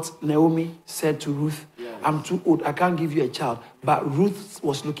that not what Naomi said to Ruth? Yeah. I'm too old. I can't give you a child. But Ruth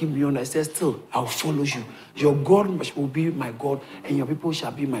was looking beyond. I said, still, I'll follow you. Your God will be my God, and your people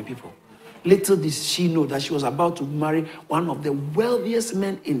shall be my people. Little did she know that she was about to marry one of the wealthiest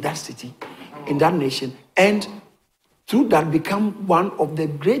men in that city, in that nation, and through that become one of the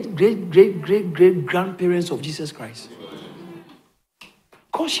great grandparents of Jesus Christ.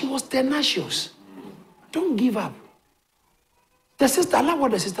 Because she was tenacious. Don't give up. The sister, I like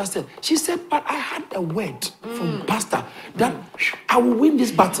what the sister said. She said, but I had a word from pastor that I will win this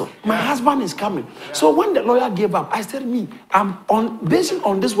battle. My husband is coming. So when the lawyer gave up, I said, based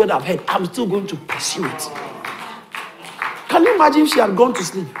on this word I've heard, I'm still going to pursue it. Can you imagine if she had gone to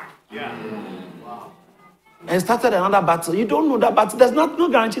sleep? Yeah. And started another battle? You don't know that battle. There's no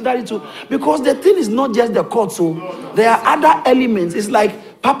guarantee that it will. Because the thing is not just the court. So there are other elements. It's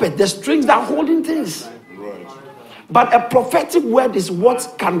like puppet. The strings that are holding things. But a prophetic word is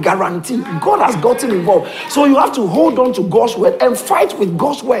what can guarantee. God has gotten involved. So you have to hold on to God's word and fight with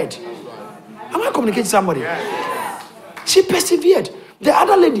God's word. Am I communicating to somebody? She persevered. The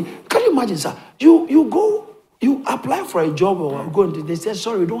other lady, can you imagine, sir? You go, you apply for a job or go, they said,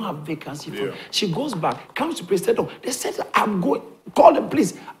 sorry, we don't have vacancy for it. She goes back, comes to place. They said, I'm going, call them,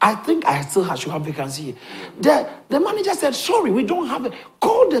 please. I think I still should have vacancy here. The manager said, sorry, we don't have it.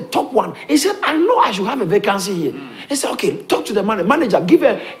 Call the top one. He said, I know I should have a vacancy here. He said, okay, talk to the manager. Give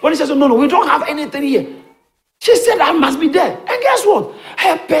her. When he says, no, we don't have anything here. She said, I must be there. And guess what?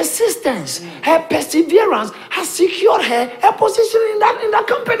 Her persistence, her perseverance has secured her a position in that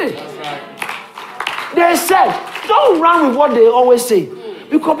company. They said, don't run with what they always say.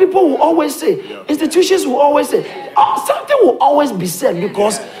 Because people will always say, institutions will always say, something will always be said,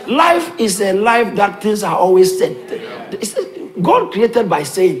 because life is a life that things are always said. God created by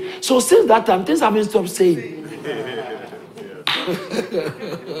saying. So since that time, things haven't stopped saying.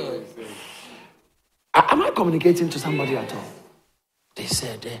 Am I communicating to somebody at all? They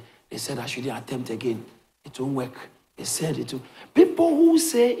said I shouldn't attempt again. It won't work. They said it will. People who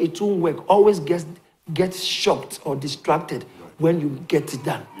say it won't work always get shocked or distracted when you get it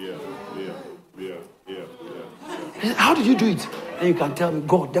done. Yeah. How did you do it? Then you can tell me,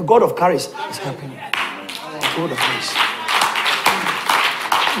 God, the God of courage is helping me. God of courage.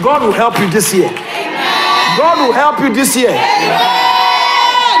 God will help you this year. God will help you this year.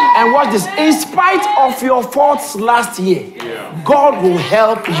 And watch this. In spite of your faults last year, God will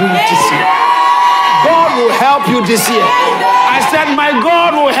help you this year. God will help you this year. I said, my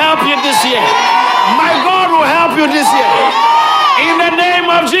God will help you this year. My God will help you this year. In the name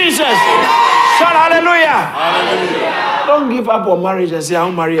of Jesus. Shout hallelujah. Hallelujah. Don't give up on marriage and say,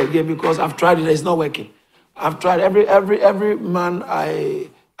 I'll marry again because I've tried it. It's not working. I've tried every man I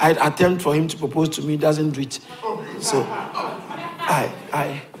attempt for him to propose to me doesn't do it. So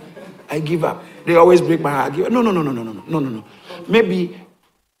I give up. They always break my heart. No. Maybe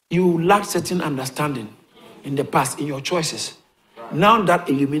you lack certain understanding in the past, in your choices. Now that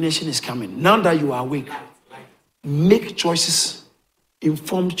illumination is coming, now that you are awake, make choices,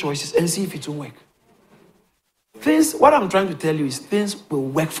 informed choices, and see if it will work. Things, what I'm trying to tell you is things will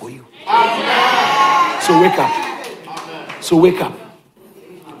work for you. Amen. So wake up. Amen. So wake up.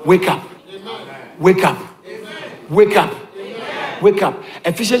 Wake up. Amen. Wake up. Amen. Wake up. Amen. Wake up.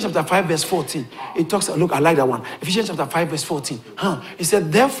 Ephesians chapter 5 verse 14. It talks, look, I like that one. Ephesians chapter 5 verse 14. He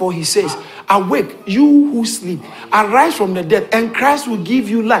said, therefore he says, awake, you who sleep, arise from the dead, and Christ will give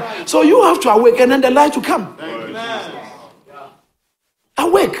you life. So you have to awake, and then the light will come. Amen.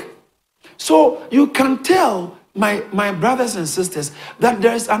 Awake. So you can tell my brothers and sisters that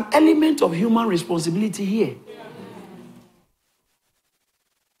there is an element of human responsibility here.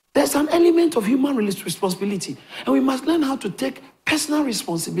 There's an element of human responsibility, and we must learn how to take personal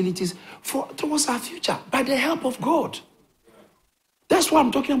responsibilities towards our future by the help of God. That's what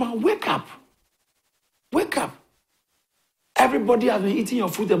I'm talking about. Wake up. Wake up. Everybody has been eating your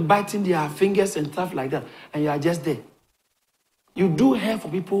food and biting their fingers and stuff like that, and you are just there. You do hair for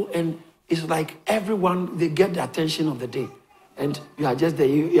people, and it's like everyone, they get the attention of the day. And you are just there,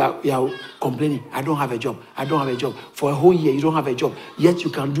 you are complaining, I don't have a job, I don't have a job. For a whole year, you don't have a job. Yet you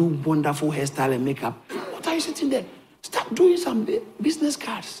can do wonderful hairstyle and makeup. What are you sitting there? Start doing some business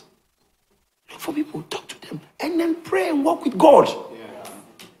cards. Look for people, talk to them, and then pray and walk with God.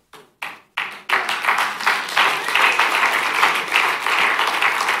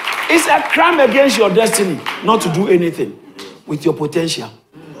 It's a crime against your destiny not to do anything with your potential.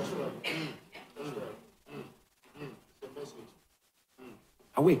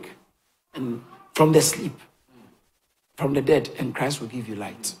 Awake and from the sleep, from the dead, and Christ will give you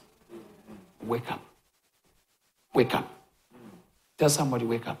light. Wake up. Wake up. Tell somebody,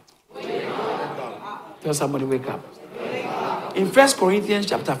 wake up. Wake up. Tell somebody, wake up. Wake up. In 1 Corinthians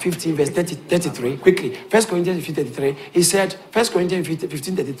chapter 15, verse 33, quickly, 1 Corinthians 15:33, he said, 1 Corinthians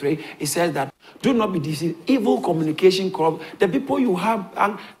 15:33, he said that, do not be deceived. Evil communication corrupt. The people you have,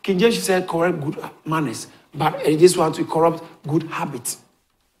 and King James said, corrupt good manners. But this one to corrupt good habits.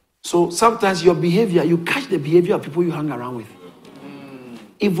 So sometimes your behavior, you catch the behavior of people you hang around with.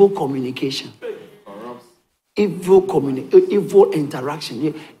 Evil communication. Evil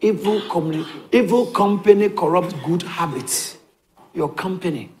interaction. Evil company corrupts good habits. Your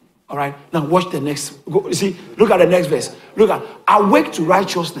company. All right. Now watch the next. See, look at the next verse. Look at, awake to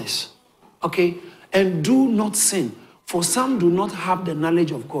righteousness. Okay. And do not sin. For some do not have the knowledge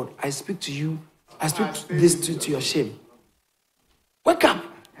of God. I speak to you. I speak this to your shame. Wake up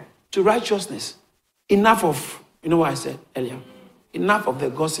to righteousness. Enough of, you know what I said earlier? Enough of the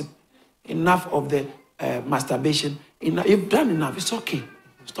gossip. Enough of the masturbation. Enough. You've done enough. It's okay.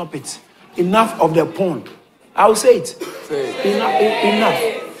 Stop it. Enough of the porn. I'll say it. Enough.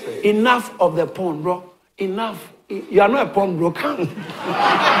 Enough of the porn, bro. Enough. You are not a porn broker.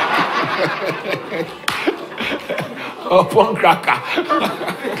 Or porn cracker.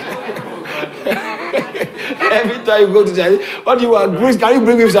 Every time you go to church, what do you want? Bruce, can you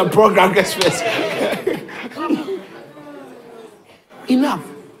bring me some porn crackers first? Enough.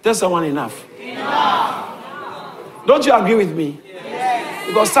 Tell someone enough. Don't you agree with me? Yes.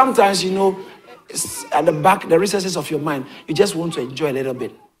 Because sometimes, you know, at the back, the recesses of your mind, you just want to enjoy a little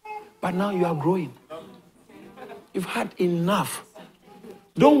bit. But now you are growing. You've had enough.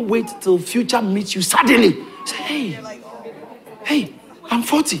 Don't wait till future meets you suddenly. Say, hey, I'm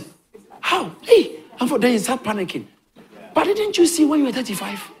 40. How? Hey, I'm 40. Then you start panicking. But didn't you see when you were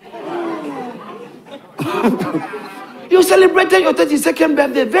 35? You celebrated your 32nd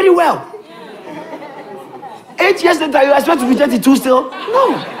birthday very well. 8 years later, you expect to be 32 still? No,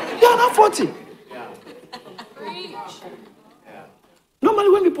 you are not 40. Normally,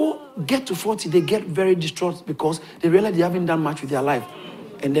 when people get to 40, they get very distraught because they realize they haven't done much with their life.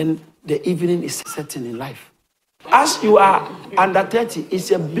 And then the evening is setting in life. As you are under 30, it's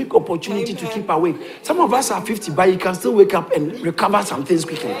a big opportunity to keep awake. Some of us are 50, but you can still wake up and recover some things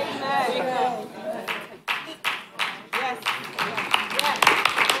quickly.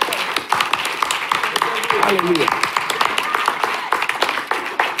 Hallelujah.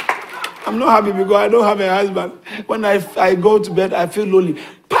 I'm not happy because I don't have a husband. When I go to bed, I feel lonely.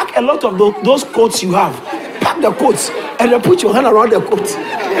 Pack a lot of those coats you have. Pack the coats and then put your hand around the coat.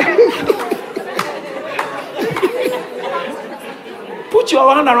 Put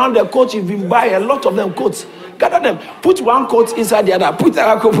your hand around the coat you've been buying, a lot of them coats. Gather them. Put one coat inside the other. Put the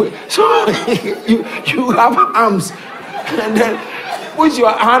other coat. So you have arms. And then put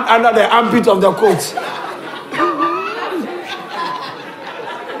your hand under the armpit of the coat.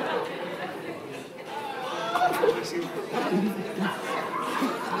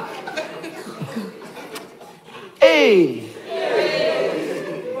 Hey!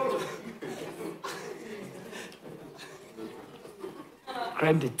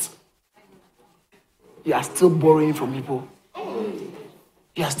 Credit. You are still borrowing from people.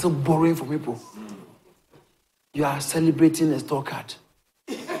 You are still borrowing from people. You are celebrating a store card.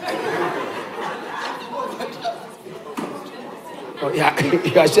 Oh, yeah,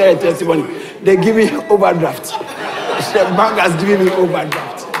 you are sharing a testimony. They give me overdraft. The bank has given me overdraft.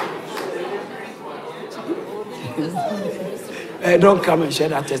 Don't come and share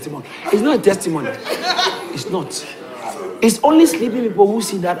that testimony. It's not a testimony. It's not. It's only sleeping people who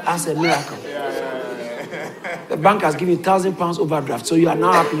see that as a miracle. The bank has given you £1,000 overdraft, so you are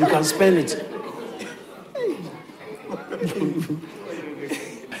now happy you can spend it.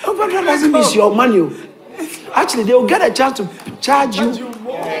 Overdraft doesn't miss your money. Actually, they will get a chance to charge you.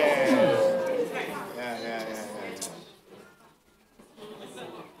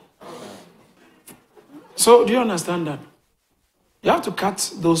 So, do you understand that? You have to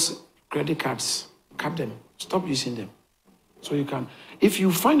cut those credit cards. Cut them. Stop using them. So you can. If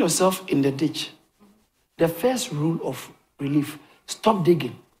you find yourself in the ditch, the first rule of relief, stop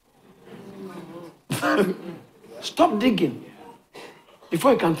digging. Stop digging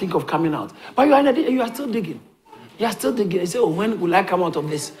before you can think of coming out. But you are in the ditch, you are still digging. You are still digging. You say, oh, when will I come out of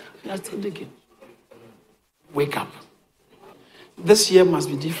this? You are still digging. Wake up. This year must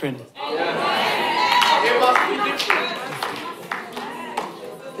be different.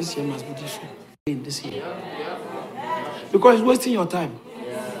 This year must be different. This year. Because it's wasting your time.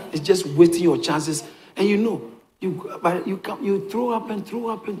 It's just wasting your chances. And you throw up and throw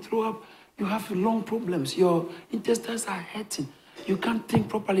up and throw up. You have lung problems. Your intestines are hurting. You can't think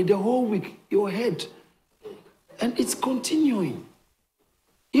properly the whole week. Your head. And it's continuing.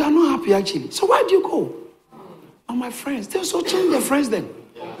 You are not happy actually. So why do you go? Oh, my friends. They're so change their friends then.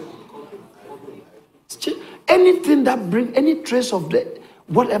 Anything that brings any trace of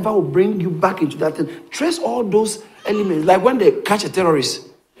whatever will bring you back into that thing. Trace all those elements. Like when they catch a terrorist,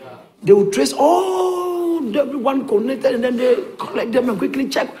 they will trace all everyone connected and then they collect them and quickly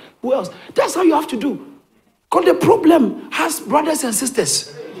check who else. That's how you have to do. Because the problem has brothers and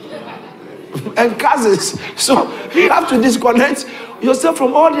sisters and cousins. So you have to disconnect yourself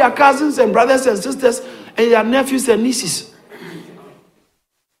from all their cousins and brothers and sisters and their nephews and nieces.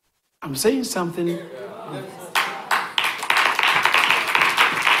 I'm saying something.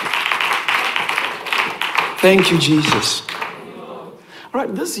 Thank you, Jesus. All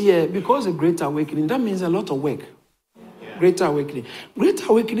right, this year, because of Great Awakening, that means a lot of work. Great Awakening. Great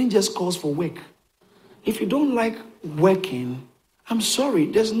Awakening just calls for work. If you don't like working, I'm sorry,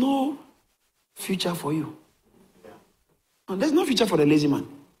 there's no future for you. There's no future for the lazy man.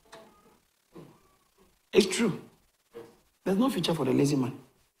 It's true. There's no future for the lazy man.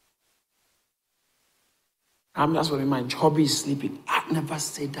 That's what my hobby is sleeping. I never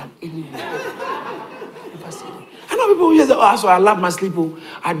said that anywhere. I know people who say, oh, so I love my sleep.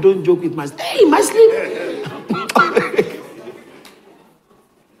 I don't joke with my sleep. Hey, my sleep.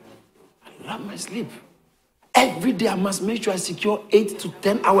 I love my sleep. Every day I must make sure I secure 8 to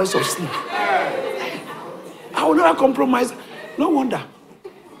 10 hours of sleep. I will never compromise. No wonder.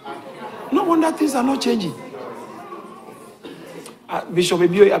 No wonder things are not changing. Bishop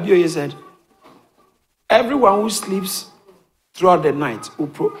Abioye said, everyone who sleeps throughout the night,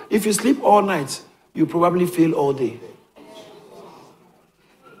 if you sleep all night, you probably fail all day.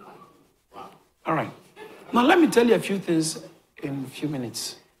 All right. Now let me tell you a few things in a few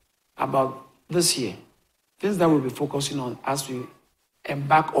minutes about this year. Things that we'll be focusing on as we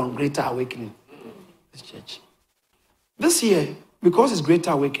embark on Greater Awakening. This church. This year, because it's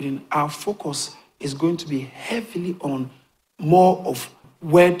Greater Awakening, our focus is going to be heavily on more of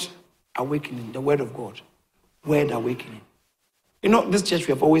Word Awakening, the Word of God. Word Awakening. You know, this church,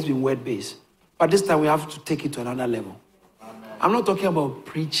 we have always been word-based. But this time we have to take it to another level. Amen. I'm not talking about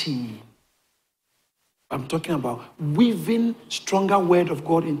preaching. I'm talking about weaving stronger word of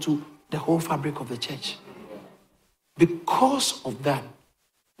God into the whole fabric of the church. Because of that,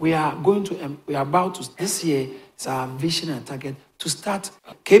 we are about to, this year, it's our vision and target, to start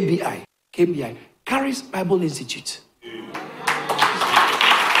KBI, Charis Bible Institute.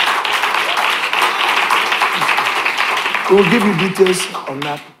 We'll give you details on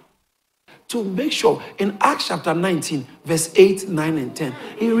that. To make sure, in Acts chapter 19, verse 8, 9, and 10,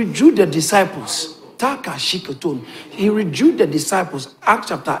 he withdrew the disciples. He withdrew the disciples. Acts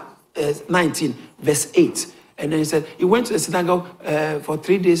chapter 19, verse 8. And then he said, he went to the synagogue for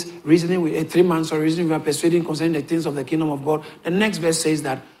 3 days, reasoning with 3 months, persuading concerning the things of the kingdom of God. The next verse says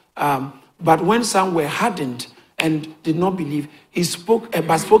that, but when some were hardened and did not believe, he spoke,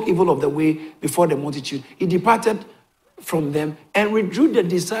 but spoke evil of the way before the multitude. He departed from them and withdrew the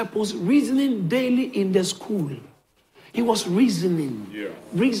disciples, reasoning daily in the school. He was reasoning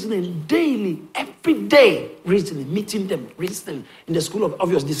daily, every day, reasoning, meeting them, reasoning in the school of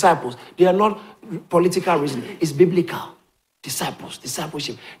obvious disciples. They are not political reasoning, it's biblical.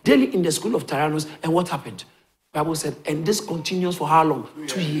 Discipleship. Daily in the school of Tyrannus, and what happened? The Bible said, and this continues for how long?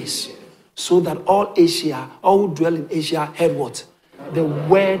 2 years. So that all Asia, all who dwell in Asia, heard what? The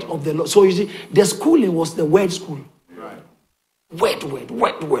word of the Lord. So you see, the schooling was the word school. Word.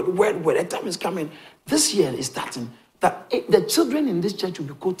 The time is coming. This year is starting. That the children in this church will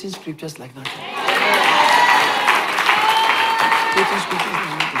be quoting scriptures like nothing.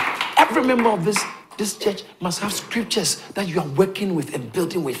 Every member of this church must have scriptures that you are working with and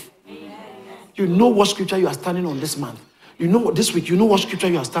building with. You know what scripture you are standing on this month. You know what this week, you know what scripture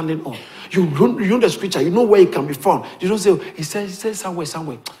you are standing on. You know the scripture, you know where it can be found. You don't say, he says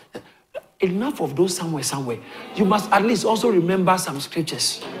somewhere. Enough of those somewhere. You must at least also remember some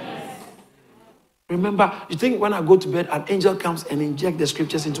scriptures. Remember, you think when I go to bed, an angel comes and injects the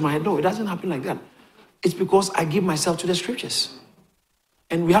scriptures into my head. No, it doesn't happen like that. It's because I give myself to the scriptures.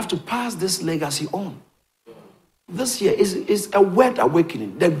 And we have to pass this legacy on. This year is a word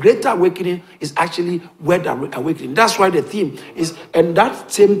awakening. The greater awakening is actually word awakening. That's why the theme is, and that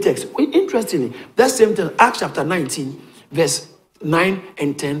same text, interestingly, that same text, Acts chapter 19, verse 9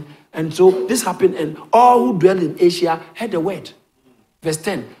 and 10. And so this happened, and all who dwell in Asia heard the word. Verse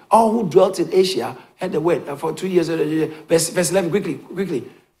 10, all who dwelt in Asia heard the word. For 2 years, verse 11, quickly.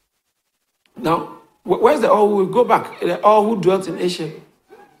 Now, where's the all who go back? All who dwelt in Asia.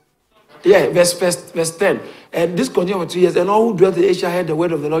 Yeah, verse 10. And this continued for 2 years, and all who dwelt in Asia heard the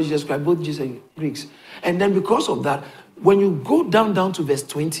word of the Lord Jesus Christ, both Jews and Greeks. And then because of that, when you go down to verse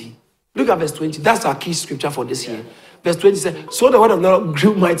 20, look at verse 20. That's our key scripture for this year. Verse 20 says, so the word of the Lord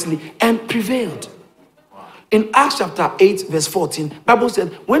grew mightily and prevailed. In Acts chapter 8, verse 14, Bible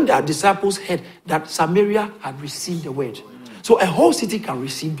said, when the disciples heard that Samaria had received the word. So a whole city can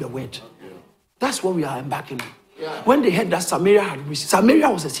receive the word. That's what we are embarking on. When they heard that Samaria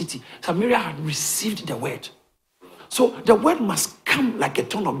was a city, Samaria had received the word. So the word must come like a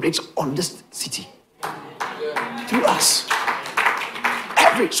ton of bricks on this city. Through us.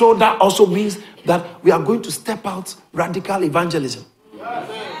 So that also means that we are going to step out radical evangelism.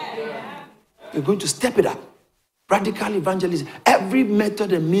 We're going to step it up. Radical evangelism. Every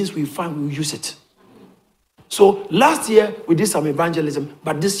method and means we find, we will use it. So last year we did some evangelism,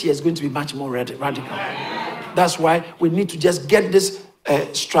 but this year is going to be much more radical. That's why we need to just get this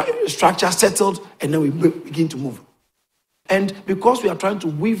structure settled, and then we begin to move. And because we are trying to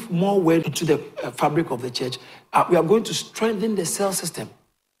weave more word into the fabric of the church, we are going to strengthen the cell system.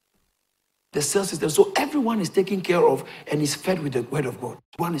 The cell system. So everyone is taken care of and is fed with the word of God.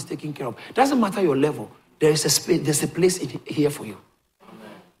 One is taken care of. Doesn't matter your level. There is a space. There's a place here for you.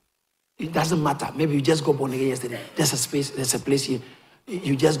 It doesn't matter. Maybe you just got born again yesterday. There's a space. There's a place here.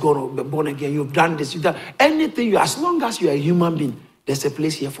 You just got born again. You've done this. You've done anything. As long as you are a human being, there's a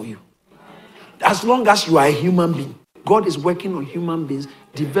place here for you. As long as you are a human being, God is working on human beings,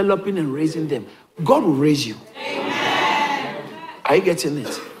 developing and raising them. God will raise you. Amen. Are you getting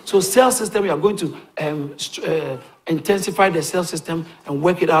it? So cell system, we are going to intensify the cell system and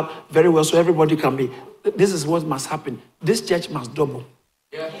work it out very well so everybody can be. This is what must happen. This church must double.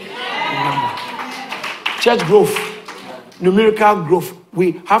 Remember. Church growth, numerical growth.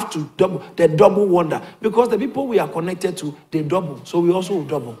 We have to double, the double wonder. Because the people we are connected to, they double. So we also will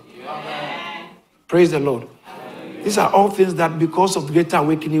double. Amen. Praise the Lord. Amen. These are all things that because of the greater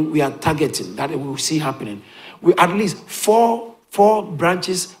awakening, we are targeting, that we will see happening. We at least four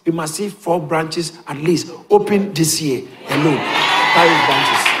branches, we must see 4 branches at least open this year alone. 5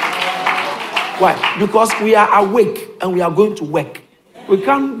 branches. Why? Because we are awake and we are going to work.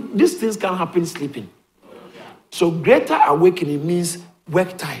 These things can't happen sleeping. So greater awakening means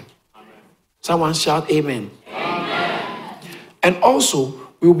work time. Someone shout amen. Amen. And also,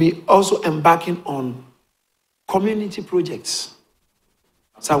 we will be also embarking on community projects.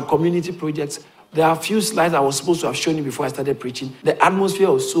 Some community projects. There are a few slides I was supposed to have shown you before I started preaching. The atmosphere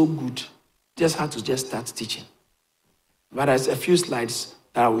was so good. Just had to start teaching. But there's a few slides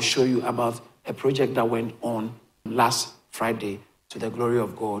that I will show you about a project that went on last Friday to the glory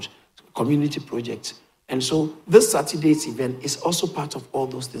of God. Community project. And so this Saturday's event is also part of all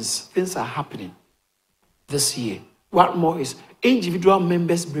those things. Things are happening this year. What more is individual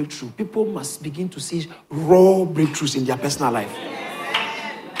members' breakthrough. People must begin to see raw breakthroughs in their personal life.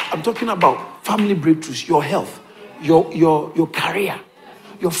 I'm talking about family breakthroughs, your health, your career,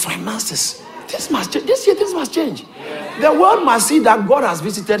 your finances. This must change. This year, this must change. The world must see that God has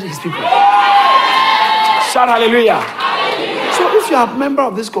visited his people. Shout hallelujah. you are a member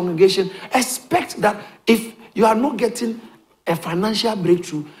of this congregation, expect that if you are not getting a financial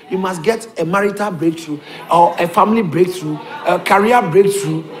breakthrough, you must get a marital breakthrough, or a family breakthrough, a career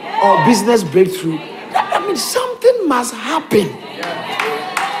breakthrough, or business breakthrough. I mean, something must happen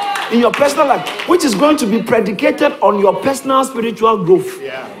in your personal life, which is going to be predicated on your personal spiritual growth.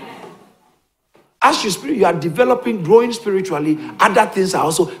 As you are developing, growing spiritually, other things are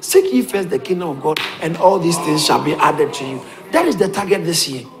also. Seek ye first the kingdom of God, and all these things shall be added to you. That is the target this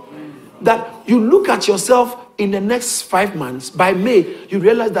year. That you look at yourself in the next 5 months. By May, you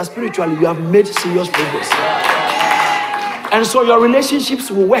realize that spiritually you have made serious progress. And so your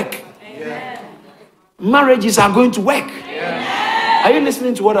relationships will work. Marriages are going to work. Are you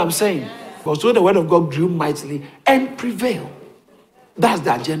listening to what I'm saying? So the word of God grew mightily and prevail. That's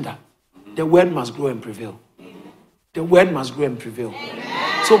the agenda. The word must grow and prevail. The word must grow and prevail.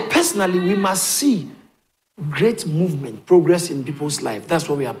 So personally, we must see great movement, progress in people's life. That's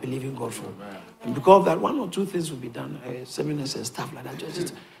what we are believing God for. And because of that, 1 or 2 things will be done, seminars and stuff like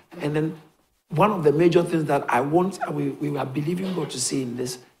that. And then one of the major things that we are believing God to see in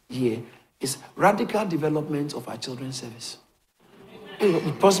this year is radical development of our children's service.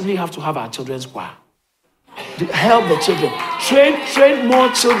 We possibly have to have our children's choir. Help the children. Train more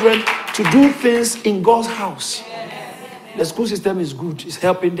children to do things in God's house. The school system is good. It's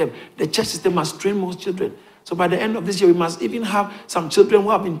helping them. The church system must train more children. So by the end of this year, we must even have some children who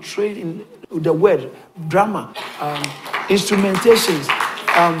have been trained in the word, drama, instrumentations,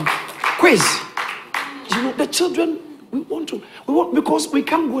 quiz. You know, the children, we want because we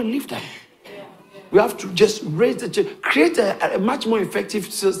can't go and leave them. We have to just raise the children, create a much more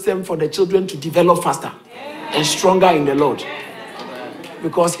effective system for the children to develop faster and stronger in the Lord.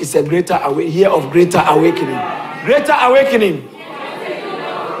 Because it's a year of greater awakening. Greater awakening.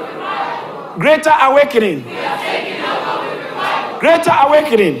 Greater awakening. Greater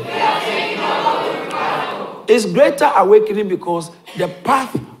awakening. It's greater awakening because the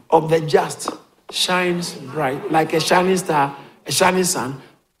path of the just shines bright, like a shining star, a shining sun,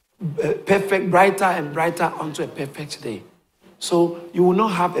 perfect, brighter and brighter unto a perfect day. So you will not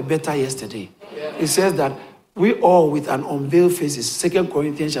have a better yesterday. It says that we all with an unveiled faces, 2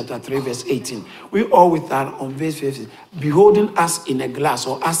 Corinthians chapter 3, verse 18. We all with an unveiled faces, beholding us in a glass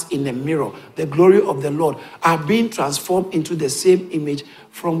or us in a mirror, the glory of the Lord, are being transformed into the same image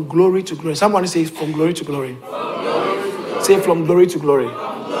from glory to glory. Somebody say from glory to glory. Say from glory to glory.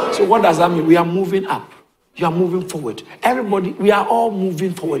 So what does that mean? We are moving up. You are moving forward. Everybody, we are all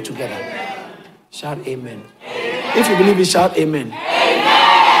moving forward together. Shout amen. If you believe it, shout amen.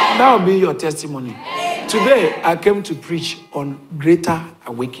 That will be your testimony. Today, I came to preach on greater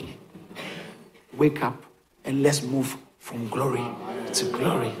awakening. Wake up and let's move from glory to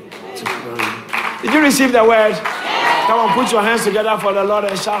glory to glory. Did you receive the word? Come on, put your hands together for the Lord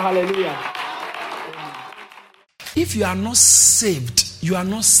and shout hallelujah. If you are not saved, you are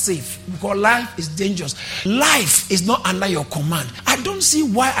not safe because life is dangerous. Life is not under your command. I don't see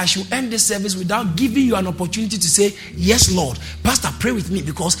why I should end this service without giving you an opportunity to say, yes, Lord, Pastor, pray with me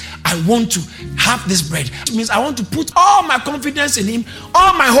because I want to have this bread. It means I want to put all my confidence in Him,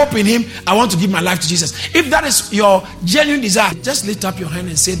 all my hope in Him. I want to give my life to Jesus. If that is your genuine desire, just lift up your hand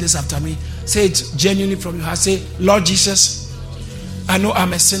and say this after me. Say it genuinely from your heart. Say, Lord Jesus, I know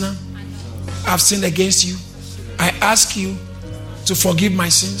I'm a sinner. I've sinned against you. I ask you to forgive my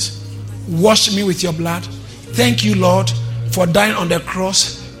sins. Wash me with your blood. Thank you, Lord, for dying on the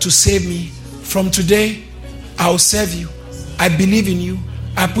cross to save me. From today, I will serve you. I believe in you.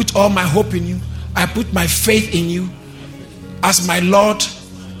 I put all my hope in you. I put my faith in you as my Lord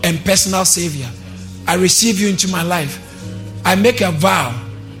and personal Savior. I receive you into my life. I make a vow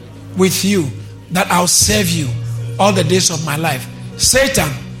with you that I'll serve you all the days of my life. Satan,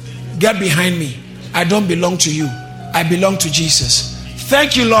 get behind me. I don't belong to you. I belong to Jesus.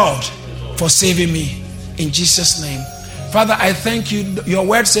 Thank you, Lord, for saving me. In Jesus' name. Father, I thank you. Your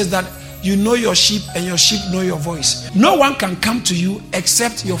word says that you know your sheep and your sheep know your voice. No one can come to you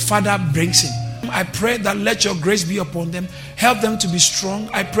except your Father brings him. I pray that let your grace be upon them. Help them to be strong.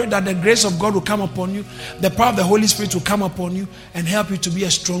 I pray that the grace of God will come upon you. The power of the Holy Spirit will come upon you and help you to be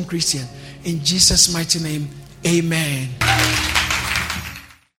a strong Christian. In Jesus' mighty name, amen.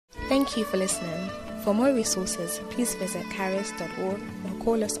 Thank you for listening. For more resources, please visit charis.org or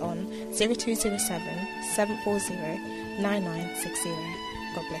call us on 0207 740 9960.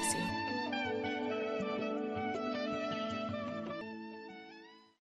 God bless you.